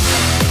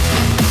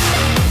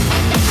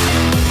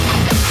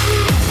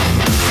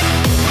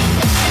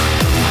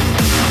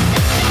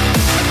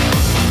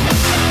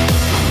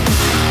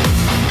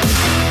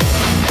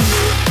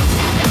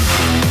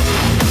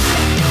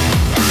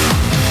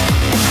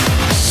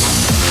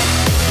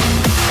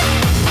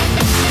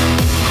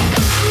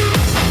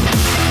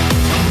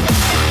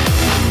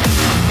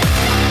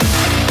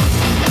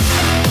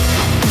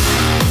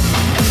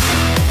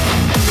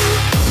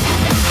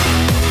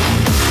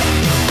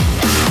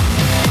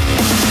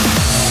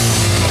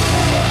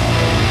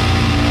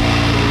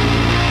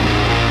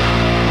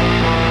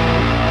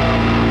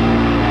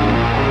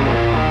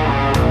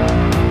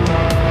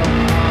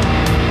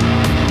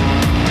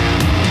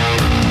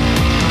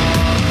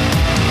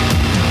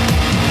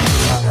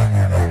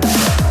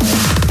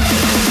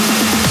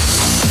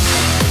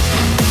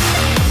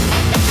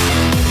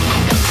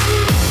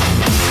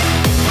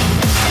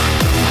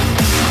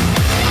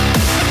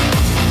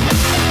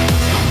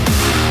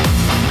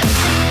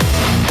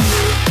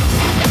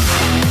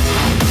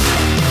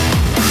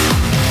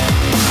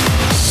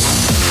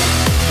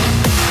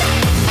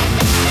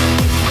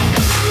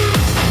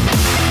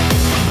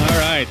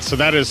 so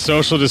that is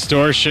Social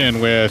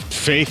Distortion with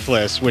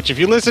Faithless, which if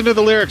you listen to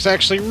the lyrics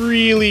actually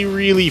really,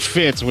 really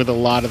fits with a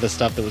lot of the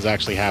stuff that was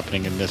actually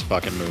happening in this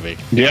fucking movie.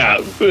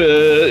 Yeah.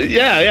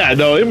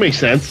 No, it makes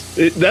sense.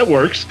 That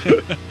works.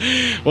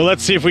 Well,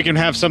 let's see if we can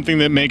have something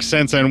that makes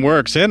sense and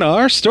works in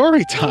our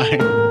story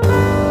time.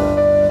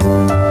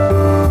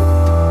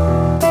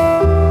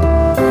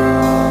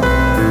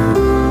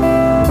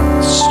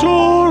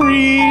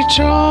 Story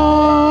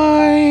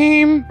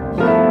time.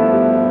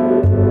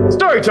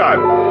 Story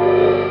time.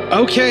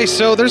 Okay,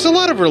 so there's a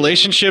lot of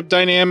relationship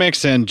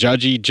dynamics and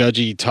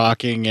judgy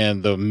talking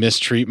and the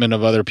mistreatment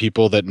of other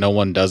people that no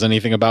one does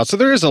anything about. So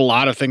there is a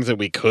lot of things that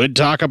we could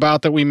talk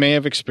about that we may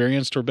have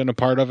experienced or been a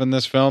part of in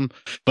this film,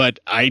 but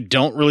I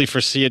don't really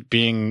foresee it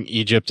being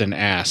Egypt and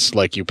ass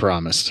like you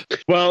promised.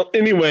 Well,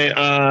 anyway,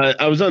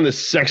 I was on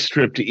this sex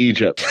trip to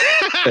Egypt,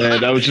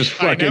 and I was just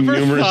fucking numerous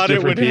different people. I never thought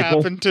it would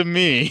happen to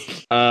me.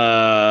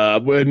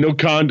 With no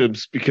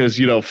condoms because,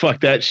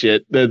 fuck that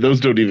shit. Those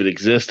don't even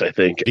exist, I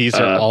think. These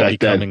are all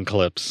becoming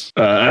clips.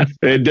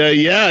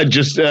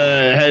 Just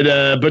had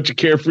a bunch of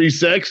carefree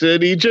sex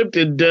in Egypt,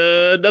 and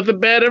nothing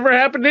bad ever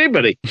happened to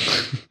anybody.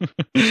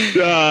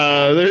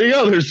 There you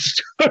go. There's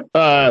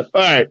all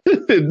right.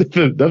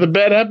 Nothing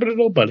bad happened to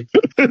nobody.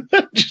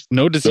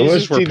 No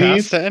diseases were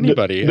passed to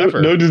anybody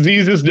ever. No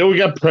diseases. No, we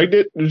got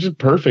pregnant. It was just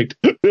perfect.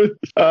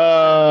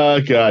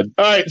 God.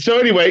 All right. So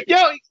anyway,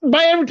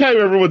 by every time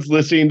everyone's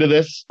listening to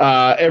this,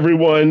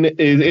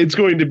 it's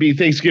going to be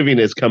Thanksgiving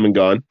has come and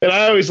gone. And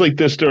I always like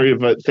this story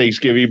about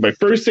Thanksgiving. My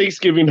first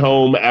Thanksgiving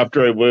home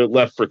after I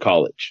left for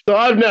college. So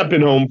I've not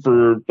been home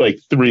for like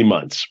 3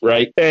 months,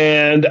 right?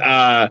 And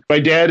my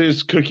dad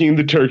is cooking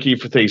the turkey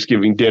for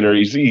Thanksgiving dinner.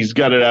 He's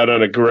got it out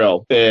on a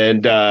grill,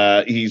 and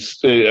I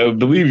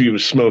believe he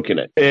was smoking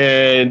it.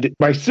 And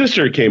my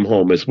sister came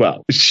home as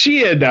well. She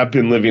had not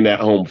been living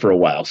at home for a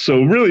while.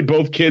 So really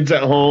both kids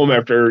at home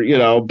after,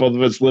 both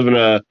of us living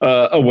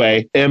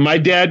away. And my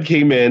dad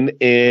came in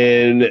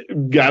and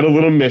got a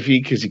little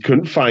miffy because he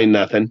couldn't find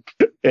nothing.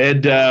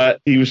 And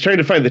he was trying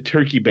to find the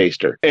turkey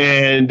baster.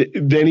 And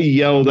then he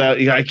yelled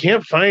out, I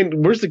can't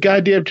find, where's the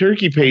goddamn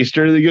turkey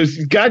baster? And he goes,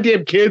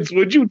 goddamn kids,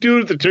 what'd you do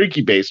with the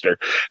turkey baster?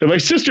 And my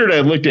sister and I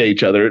looked at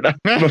each other.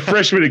 I'm a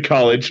freshman in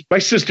college. My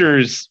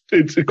sister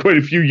it's quite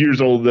a few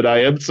years older than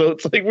I am. So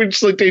it's like we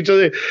just looked at each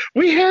other.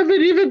 We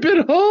haven't even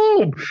been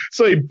home.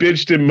 So he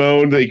bitched and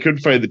moaned that he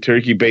couldn't find the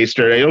turkey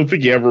baster. I don't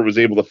think he ever was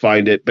able to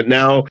find it. But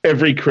now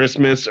every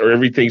Christmas or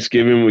every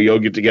Thanksgiving when we all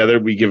get together,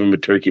 we give him a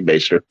turkey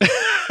baster.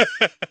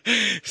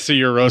 So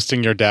you're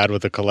roasting your dad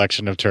with a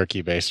collection of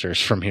turkey basters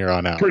from here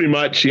on out. Pretty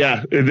much,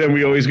 yeah. And then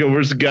we always go,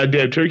 where's the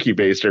goddamn turkey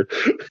baster?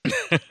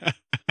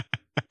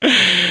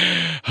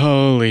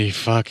 Holy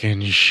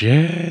fucking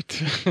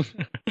shit.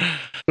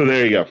 So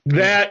there you go.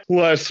 That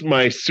plus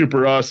my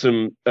super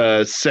awesome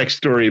sex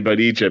story about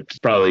Egypt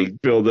probably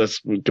filled us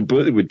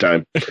completely with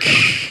time.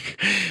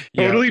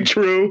 Totally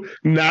true.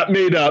 Not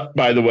made up,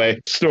 by the way.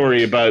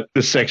 Story about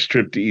the sex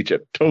trip to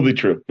Egypt. Totally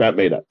true. Not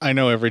made up. I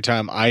know every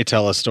time I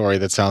tell a story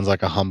that sounds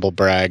like a humble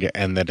brag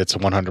and that it's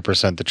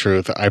 100% the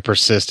truth, I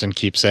persist and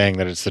keep saying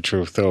that it's the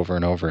truth over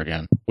and over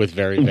again with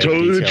very vague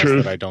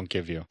details that I don't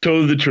give you.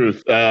 Totally the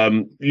truth.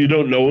 You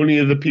don't know any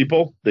of the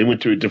people. They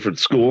went to a different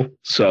school.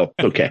 So,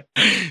 okay.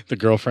 The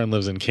girlfriend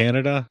lives in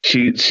Canada.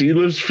 She's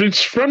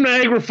from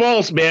Niagara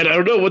Falls, man. I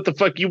don't know what the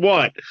fuck you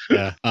want.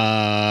 Yeah.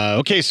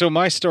 Okay, so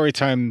my story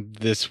time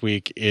this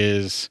week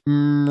is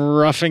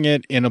roughing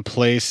it in a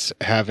place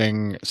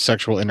having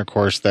sexual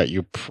intercourse that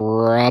you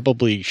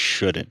probably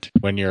shouldn't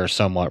when you're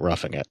somewhat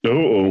roughing it.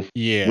 Oh,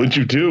 yeah. What'd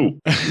you do?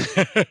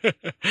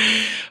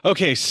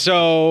 Okay,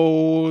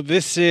 so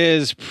this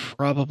is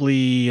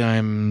probably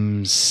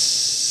I'm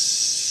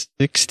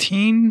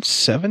 16,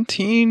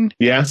 17?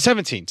 Yeah.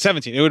 17. I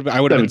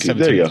would have been 17 at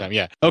the time.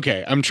 Yeah.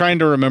 Okay. I'm trying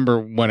to remember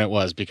when it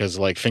was because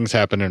like things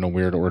happen in a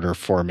weird order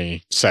for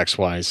me sex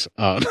wise.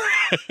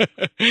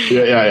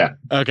 Yeah.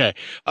 Okay.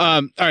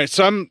 All right.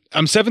 So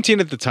I'm 17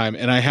 at the time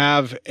and I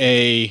have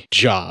a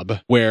job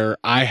where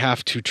I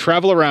have to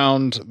travel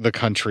around the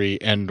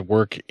country and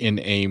work in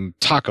a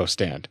taco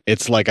stand.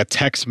 It's like a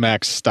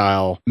Tex-Mex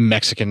style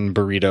Mexican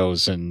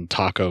burritos and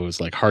tacos,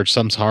 like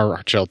some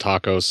hard shell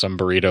tacos, some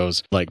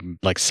burritos, like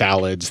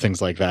salads,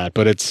 things like that.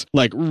 But it's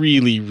like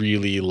really,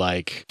 really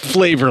like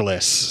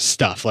flavorless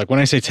stuff. Like when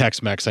I say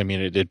Tex-Mex, I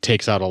mean it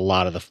takes out a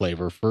lot of the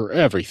flavor for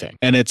everything.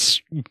 And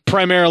it's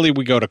primarily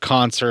we go to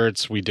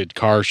concerts, we did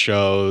car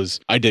shows,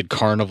 I did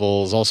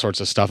carnivals, all sorts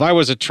of stuff. I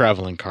was a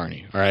traveling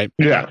carny, all right?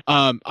 Yeah.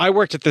 I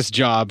worked at this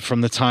job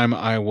from the time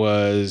I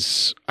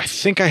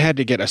think I had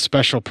to get a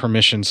special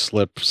permission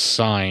slip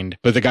signed,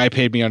 but the guy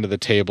paid me under the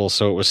table,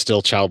 so it was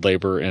still child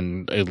labor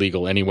and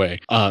illegal anyway.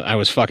 I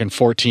was fucking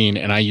 14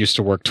 and I used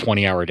to work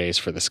 20-hour days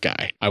for this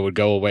guy. I would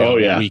go away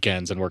on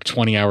weekends and work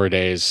 20-hour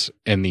days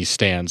in these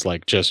stands,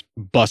 like just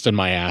busting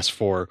my ass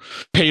for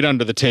paid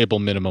under the table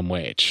minimum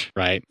wage,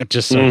 right?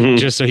 Just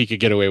so he could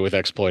get away with with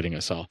exploiting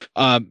us all.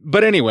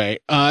 But anyway,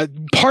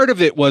 part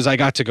of it was I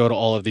got to go to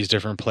all of these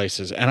different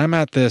places, and I'm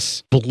at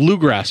this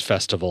bluegrass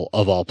festival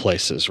of all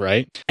places,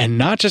 right? And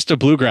not just a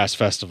bluegrass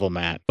festival,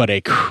 Matt, but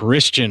a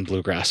Christian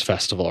bluegrass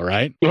festival,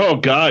 right? Oh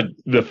God,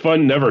 the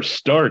fun never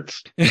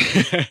starts.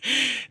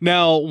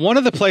 Now, one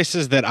of the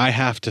places that I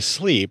have to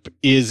sleep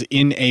is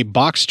in a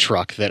box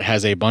truck that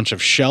has a bunch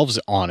of shelves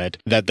on it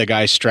that the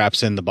guy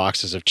straps in the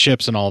boxes of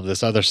chips and all of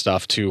this other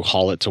stuff to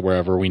haul it to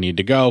wherever we need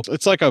to go.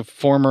 It's like a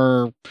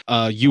former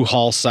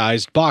U-Haul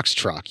sized box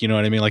truck. You know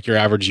what I mean? Like your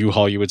average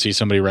U-Haul you would see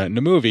somebody rent in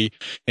a movie.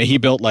 And he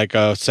built like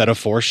a set of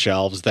 4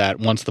 shelves that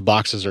once the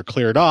boxes are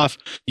cleared off,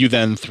 you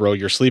then throw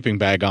your sleeping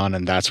bag on,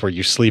 and that's where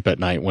you sleep at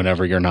night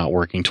whenever you're not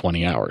working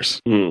 20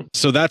 hours.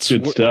 So that's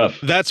good stuff.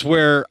 That's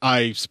where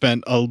I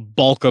spent a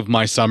bulk of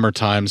my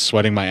summertime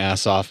sweating my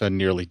ass off and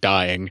nearly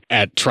dying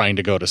at trying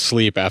to go to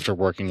sleep after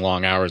working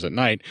long hours at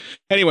night.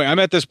 Anyway, I'm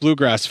at this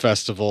bluegrass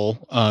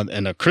festival,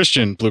 and a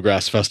Christian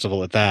bluegrass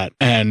festival at that,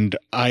 and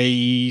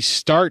I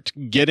start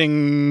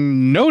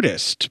getting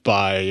noticed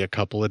by a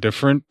couple of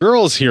different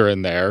girls here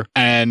and there,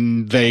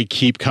 and they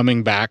keep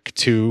coming back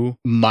to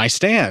my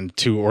stand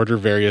to order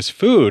various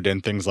food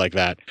and things like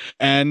that.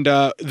 And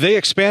they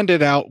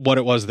expanded out what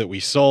it was that we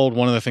sold.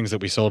 One of the things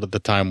that we sold at the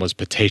time was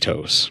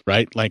potatoes,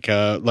 right? Like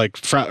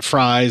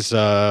fries,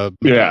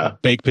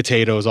 baked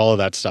potatoes, all of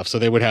that stuff. So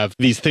they would have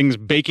these things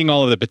baking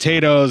all of the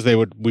potatoes.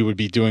 We would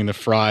be doing the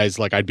fries,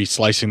 like I'd be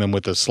slicing them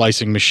with a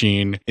slicing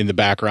machine in the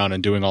background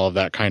and doing all of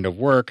that kind of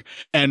work.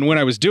 And when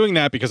I was doing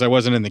that, because I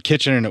wasn't in the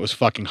kitchen and it was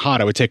fucking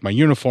hot, I would take my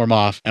uniform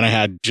off and I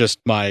had just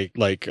my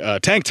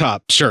tank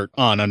top shirt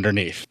on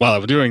underneath while I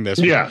was doing this.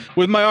 Yeah.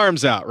 With my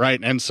arms out, right?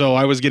 And so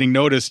I was getting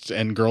noticed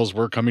and girls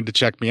were coming to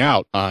check me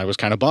out. I was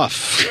kind of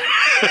buff.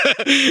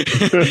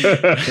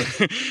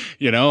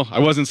 You know, I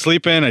wasn't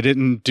sleeping. I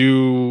didn't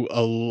do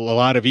a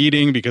lot of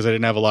eating because I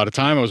didn't have a lot of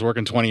time. I was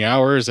working 20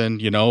 hours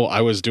and, you know,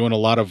 I was doing a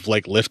lot of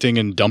like lifting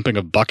and dumping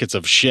of buckets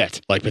of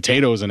shit, like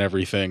potatoes and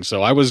everything.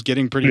 So I was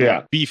getting pretty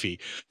beefy.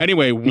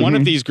 Anyway, one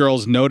of these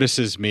girls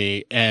notices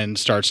me and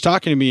starts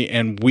talking to me,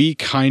 and we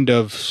kind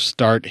of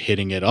start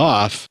hitting it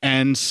off.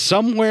 And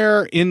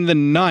somewhere in the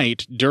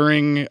night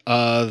during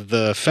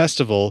the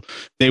festival,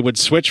 they would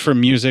switch from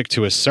music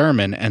to a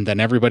sermon, and then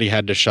everybody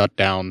had to shut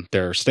down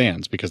their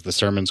stands because the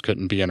sermons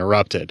couldn't be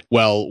interrupted.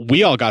 Well,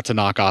 we all got to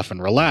knock off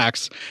and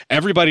relax.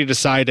 Everybody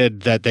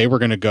decided that they were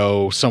going to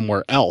go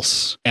somewhere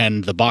else,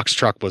 and the box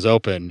truck was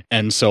open.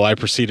 And so I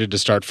proceeded to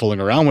start fooling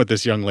around with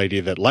this young lady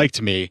that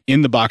liked me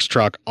in the box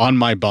truck on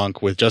my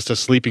bunk with just a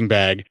sleeping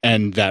bag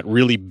and that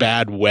really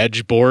bad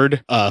wedge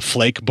board,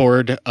 flake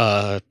board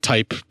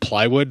type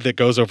plywood that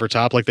goes over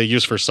top like they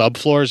use for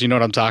subfloors. You know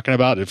what I'm talking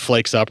about? It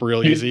flakes up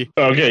real easy.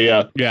 Okay,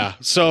 yeah. Yeah.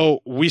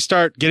 So we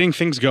start getting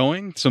things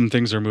going. Some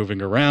things are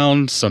moving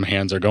around. Some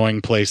hands are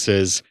going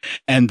places.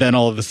 And then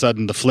all of a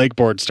sudden the flake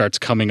board starts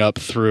coming up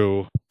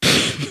through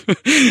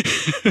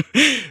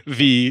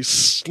the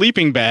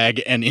sleeping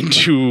bag and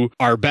into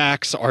our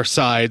backs, our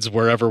sides,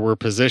 wherever we're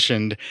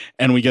positioned,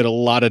 and we get a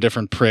lot of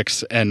different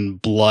pricks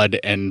and blood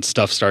and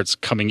stuff starts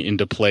coming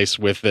into place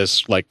with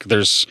this. Like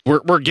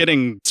we're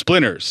getting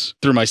splinters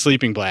through my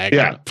sleeping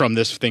bag from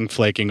this thing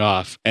flaking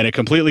off, and it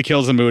completely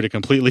kills the mood. It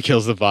completely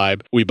kills the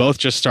vibe. We both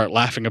just start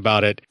laughing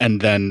about it, and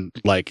then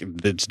like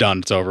it's done.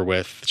 It's over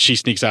with. She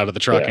sneaks out of the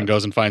truck and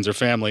goes and finds her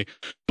family.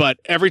 But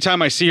every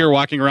time I see her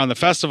walking around the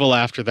festival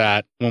after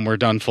that, when we're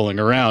done fooling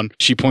around,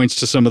 she points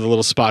to some of the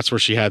little spots where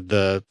she had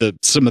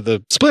some of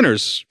the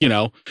splinters, you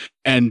know,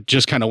 and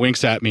just kind of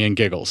winks at me and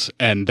giggles.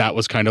 And that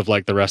was kind of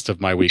like the rest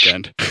of my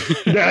weekend.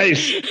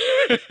 Nice.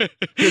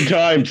 Good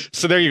times.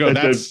 So there you go.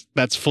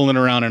 That's fooling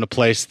around in a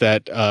place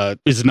that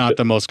is not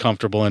the most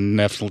comfortable and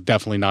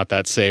definitely not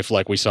that safe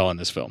like we saw in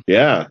this film.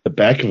 Yeah. The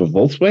back of a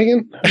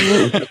Volkswagen?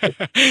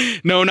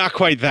 No, not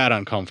quite that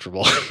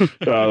uncomfortable.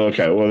 Oh,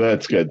 okay. Well,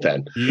 that's good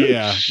then.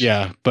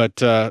 Yeah.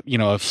 But, you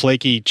know, a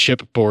flaky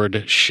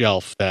chipboard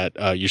shelf that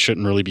you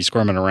shouldn't really be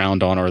squirming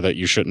around on, or that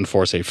you shouldn't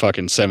force a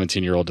fucking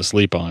 17-year-old to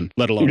sleep on,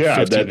 let alone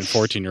 15 and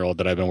 14-year-old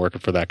that I've been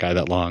working for that guy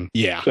that long.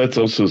 Yeah. That's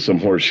also some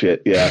horse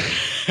shit. Yeah.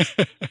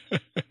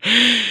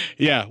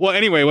 Yeah. Well,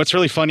 anyway, what's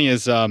really funny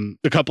is a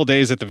couple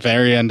days at the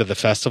very end of the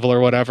festival or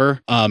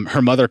whatever,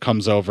 her mother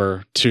comes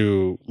over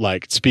to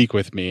like speak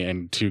with me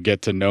and to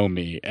get to know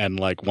me, and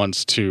like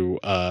wants to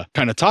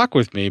kind of talk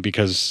with me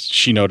because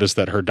she noticed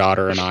that her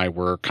daughter and I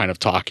were kind of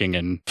talking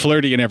and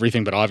flirty and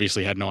everything, but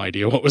obviously had no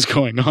idea what was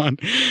going on.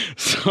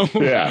 So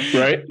yeah,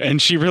 right. And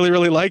she really,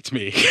 really liked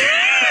me.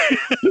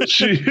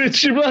 She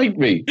liked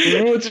me.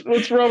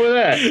 What's wrong with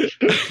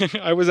that?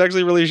 I was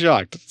actually really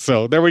shocked.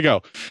 So there we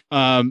go.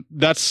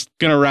 That's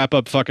gonna wrap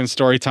up fucking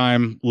story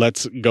time.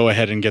 Let's go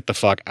ahead and get the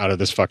fuck out of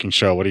this fucking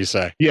show. What do you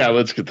say? Yeah,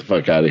 let's get the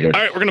fuck out of here.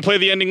 All right, we're gonna play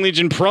the Ending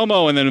Legion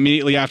promo, and then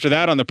immediately after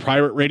that on the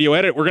Pirate Radio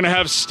edit, we're gonna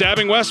have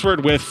Stabbing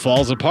Westward with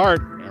Falls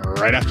Apart.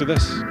 right after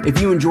this.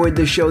 If you enjoyed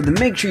this show, then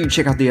make sure you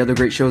check out the other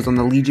great shows on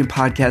the Legion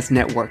Podcast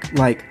Network,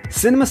 like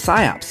Cinema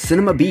Psyops,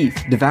 Cinema Beef,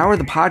 Devour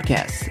the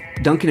Podcast,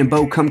 Duncan and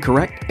Bo Come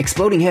Correct,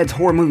 Exploding Heads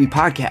Horror Movie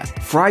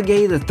Podcast,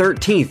 Friday the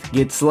 13th,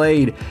 Get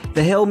Slayed,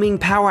 The Helming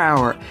Power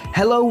Hour,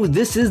 Hello,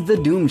 This is the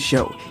Doom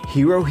Show,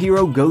 Hero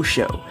Hero Go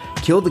Show,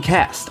 Kill the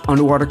Cast,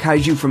 Underwater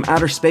Kaiju from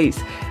Outer Space,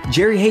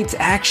 Jerry Hates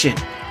Action,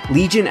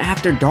 Legion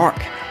After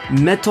Dark,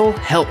 Mental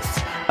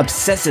Health,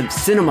 Obsessive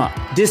Cinema,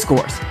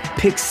 Discourse,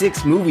 Pick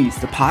 6 Movies,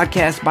 the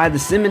podcast by The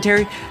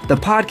Cemetery, the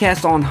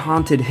podcast on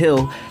Haunted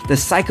Hill, the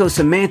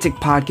Psychosemantic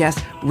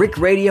Podcast, Rick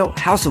Radio,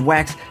 House of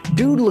Wax,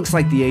 Dude Looks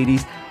Like the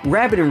 80s,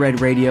 Rabbit and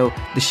Red Radio,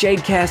 the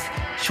Shadecast,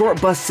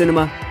 Short Bus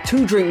Cinema,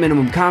 2 Drink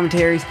Minimum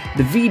Commentaries,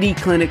 the VD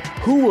Clinic,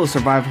 Who Will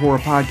Survive Horror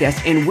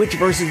Podcast, and Witch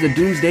vs. the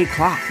Doomsday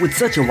Clock. With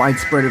such a wide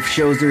spread of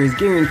shows, there is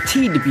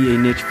guaranteed to be a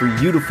niche for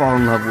you to fall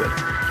in love with.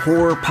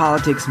 Horror,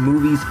 politics,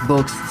 movies,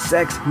 books,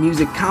 sex,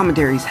 music,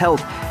 commentaries,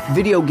 health,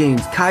 video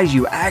games,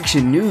 kaiju,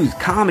 action, news,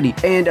 comedy,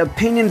 and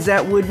opinions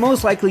that would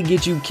most likely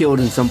get you killed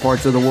in some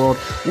parts of the world.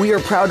 We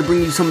are proud to bring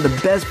you some of the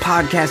best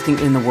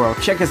podcasting in the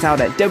world. Check us out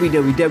at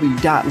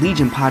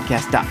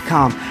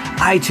www.legionpodcast.com,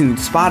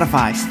 iTunes,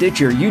 Spotify,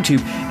 Stitcher,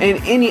 YouTube,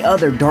 and any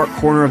other dark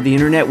corner of the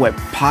internet where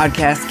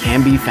podcasts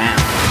can be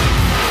found.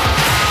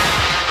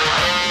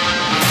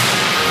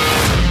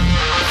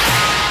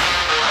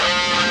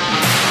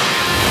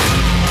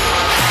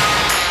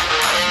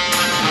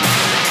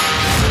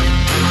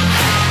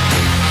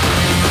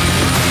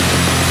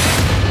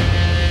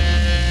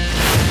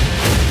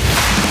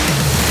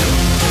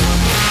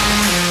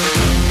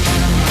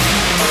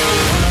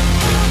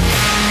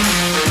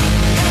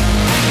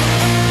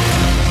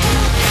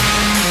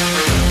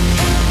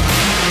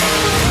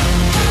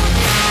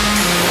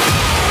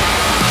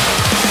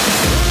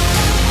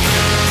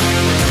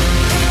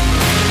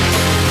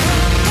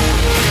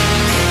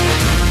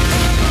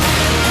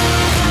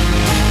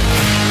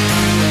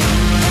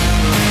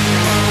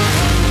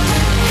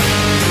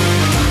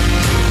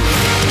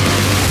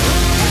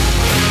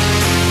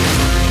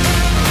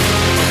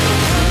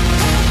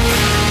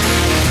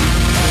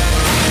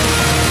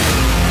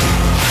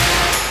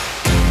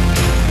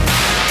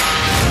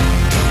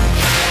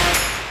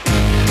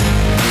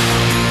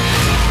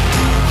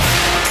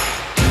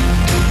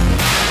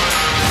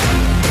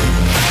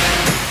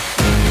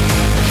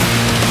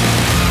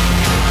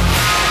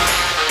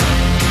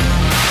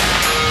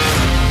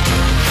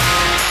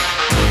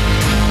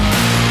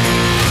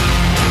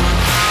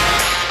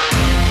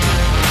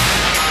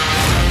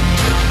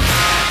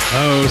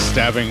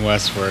 Stabbing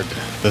Westward,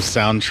 the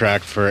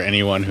soundtrack for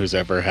anyone who's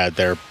ever had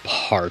their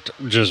heart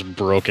just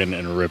broken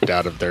and ripped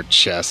out of their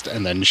chest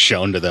and then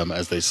shown to them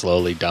as they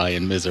slowly die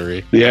in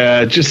misery.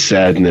 Yeah, just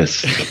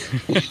sadness.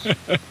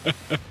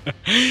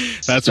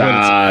 That's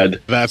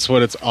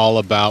what it's all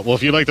about. Well,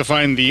 if you'd like to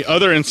find the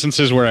other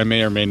instances where I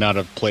may or may not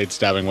have played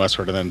Stabbing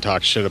Westward and then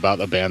talk shit about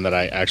the band that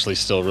I actually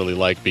still really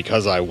like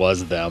because I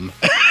was them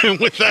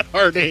with that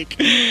heartache,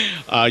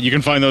 you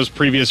can find those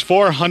previous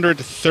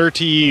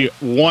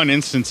 431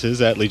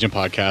 instances at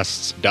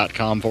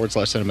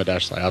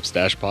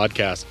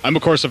legionpodcasts.com/cinema-psyops-podcast. I'm,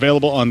 of course,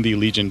 available on the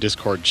Legion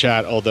Discord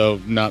chat, although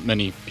not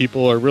many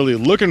people are really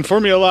looking for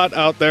me a lot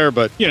out there,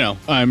 but, you know,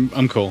 I'm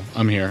cool.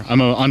 I'm here.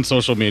 I'm on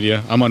social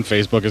media. I'm on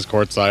Facebook as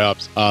Court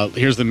Psyops.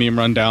 Here's the meme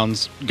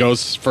rundowns.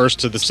 Goes first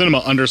to the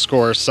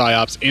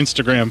Cinema_Psyops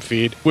Instagram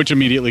feed, which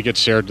immediately gets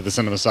shared to the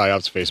Cinema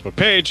Psyops Facebook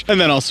page, and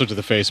then also to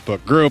the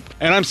Facebook group.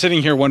 And I'm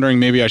sitting here wondering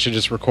maybe I should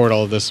just record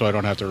all of this so I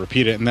don't have to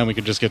repeat it, and then we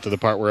can just get to the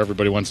part where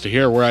everybody wants to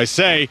hear, where I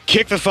say,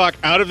 kick the fuck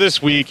out of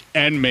this week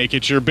and make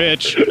it your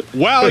bitch,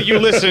 while you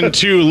listen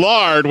to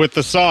Lard with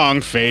the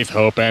song Faith,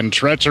 Hope, and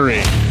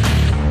Treachery.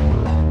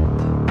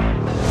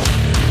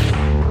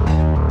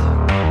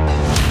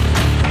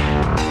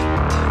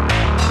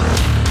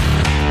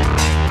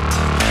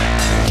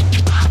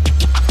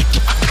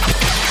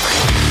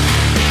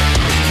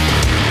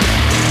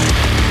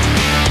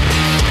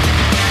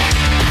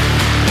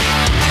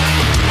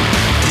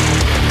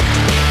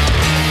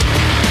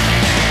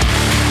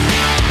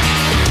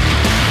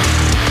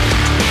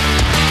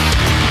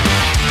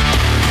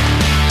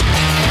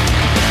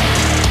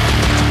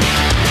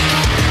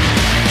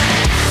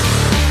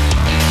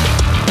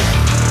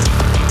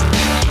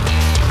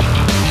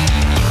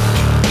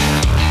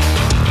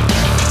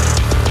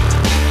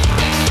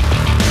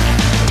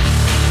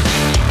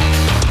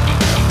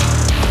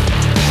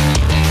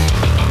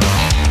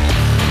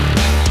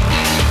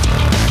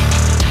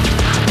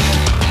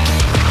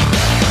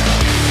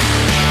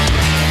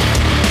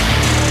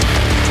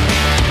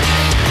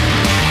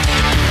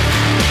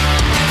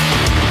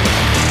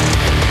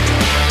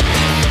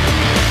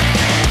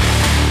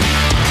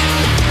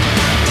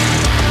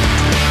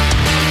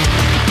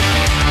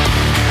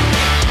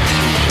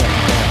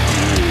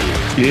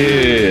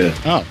 Yeah.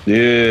 Oh.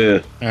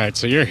 Yeah. All right,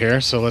 so you're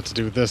here, so let's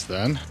do this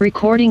then.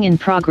 Recording in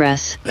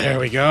progress. There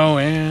we go,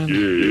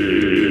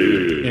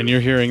 and And you're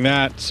hearing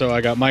that, so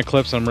I got my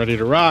clips, I'm ready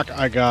to rock.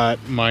 I got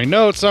my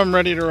notes, I'm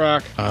ready to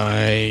rock.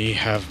 I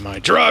have my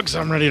drugs,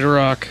 I'm ready to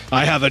rock.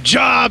 I have a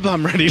job,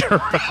 I'm ready to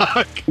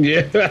rock.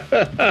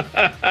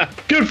 Yeah.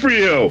 Good for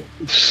you.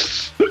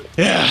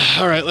 Yeah,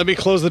 all right, let me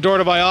close the door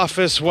to my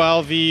office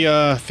while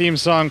the theme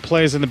song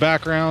plays in the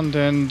background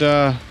and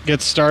get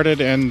started,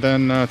 and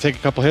then take a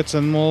couple hits,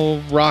 and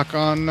we'll rock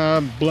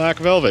on Black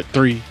Velvet.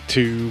 3,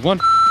 2, 1.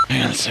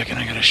 Hang on a second,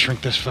 I gotta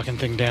shrink this fucking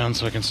thing down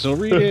so I can still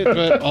read it,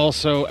 but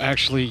also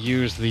actually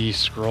use the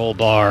scroll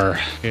bar.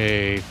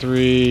 Okay,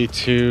 3,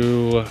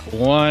 2,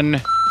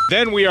 1.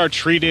 Then we are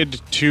treated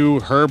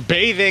to her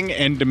bathing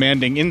and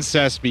demanding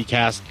incest be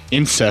cast.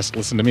 Incest,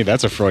 listen to me,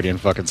 that's a Freudian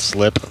fucking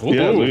slip. Ooh.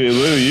 Yeah, look at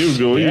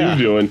you. What are you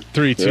doing?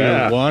 3,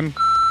 2, 1.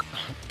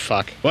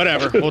 Fuck.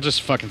 Whatever. We'll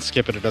just fucking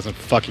skip it. It doesn't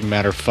fucking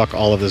matter. Fuck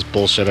all of this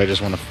bullshit. I just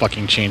want to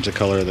fucking change the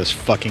color of this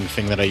fucking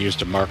thing that I use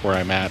to mark where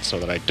I'm at so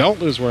that I don't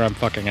lose where I'm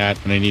fucking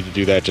at. And I need to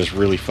do that just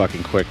really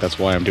fucking quick. That's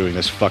why I'm doing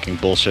this fucking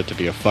bullshit, to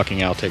be a fucking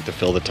outtake to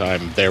fill the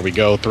time. There we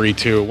go. 3,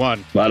 2,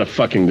 1. A lot of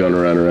fucking going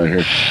around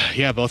here.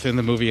 Yeah, both in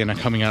the movie and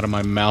coming out of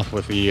my mouth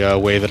with the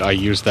way that I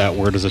use that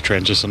word as a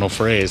transitional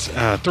phrase.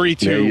 3,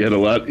 2. Yeah, you had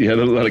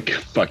a lot of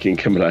fucking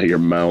coming out of your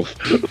mouth.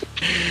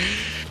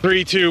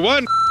 3, 2,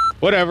 1.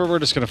 Whatever, we're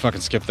just gonna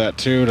fucking skip that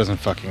too. Doesn't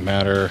fucking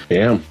matter.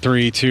 Damn.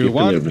 3, 2,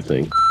 1.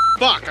 Everything.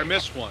 Fuck, I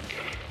missed one.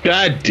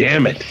 God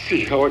damn it.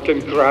 See how I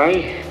can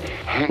cry?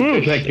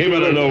 That came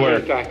out of nowhere.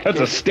 That's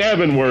a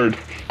stabbing word.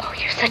 Oh,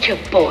 you're such a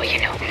boy,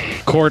 you know.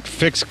 Court,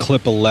 fix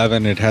clip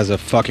 11. It has a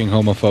fucking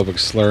homophobic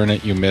slur in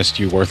it. You missed,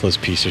 you worthless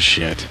piece of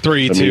shit.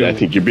 3, 2. I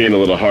think you're being a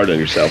little hard on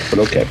yourself, but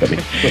okay, buddy.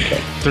 Okay.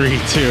 3,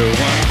 2,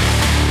 1.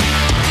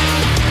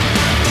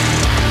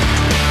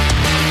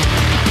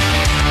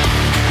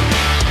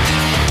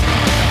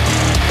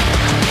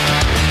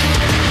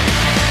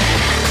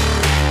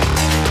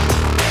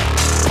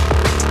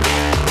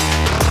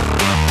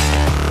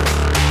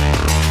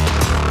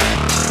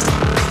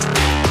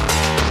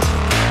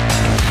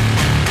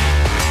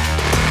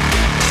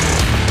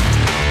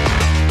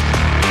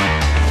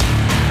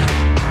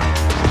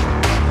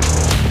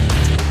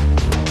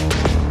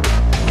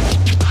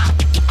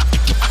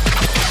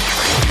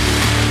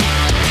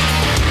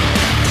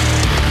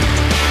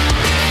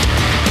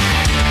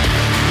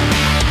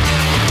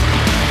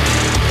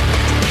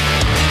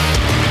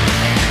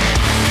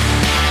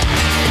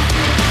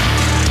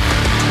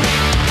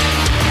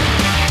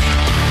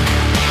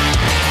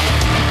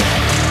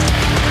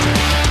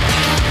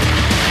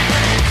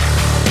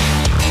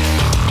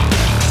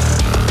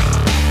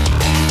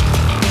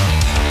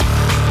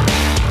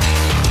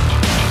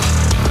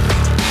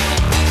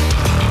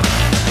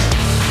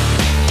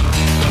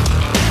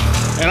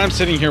 I'm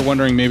sitting here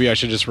wondering maybe I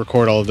should just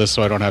record all of this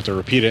so I don't have to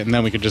repeat it, and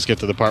then we can just get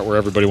to the part where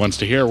everybody wants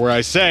to hear, where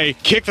I say,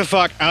 kick the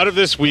fuck out of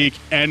this week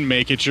and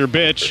make it your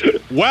bitch,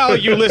 while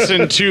you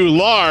listen to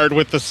Lard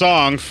with the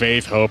song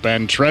Faith, Hope,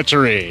 and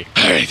Treachery.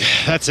 All right,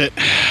 that's it.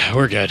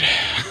 We're good.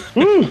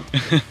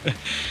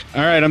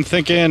 All right, I'm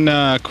thinking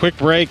quick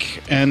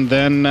break and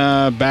then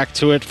back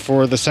to it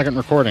for the second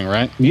recording,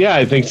 right? Yeah,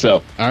 I think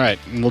so. All right,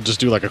 and we'll just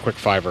do like a quick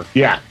 5-er.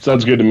 Yeah,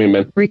 sounds good to me,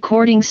 man.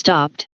 Recording stopped.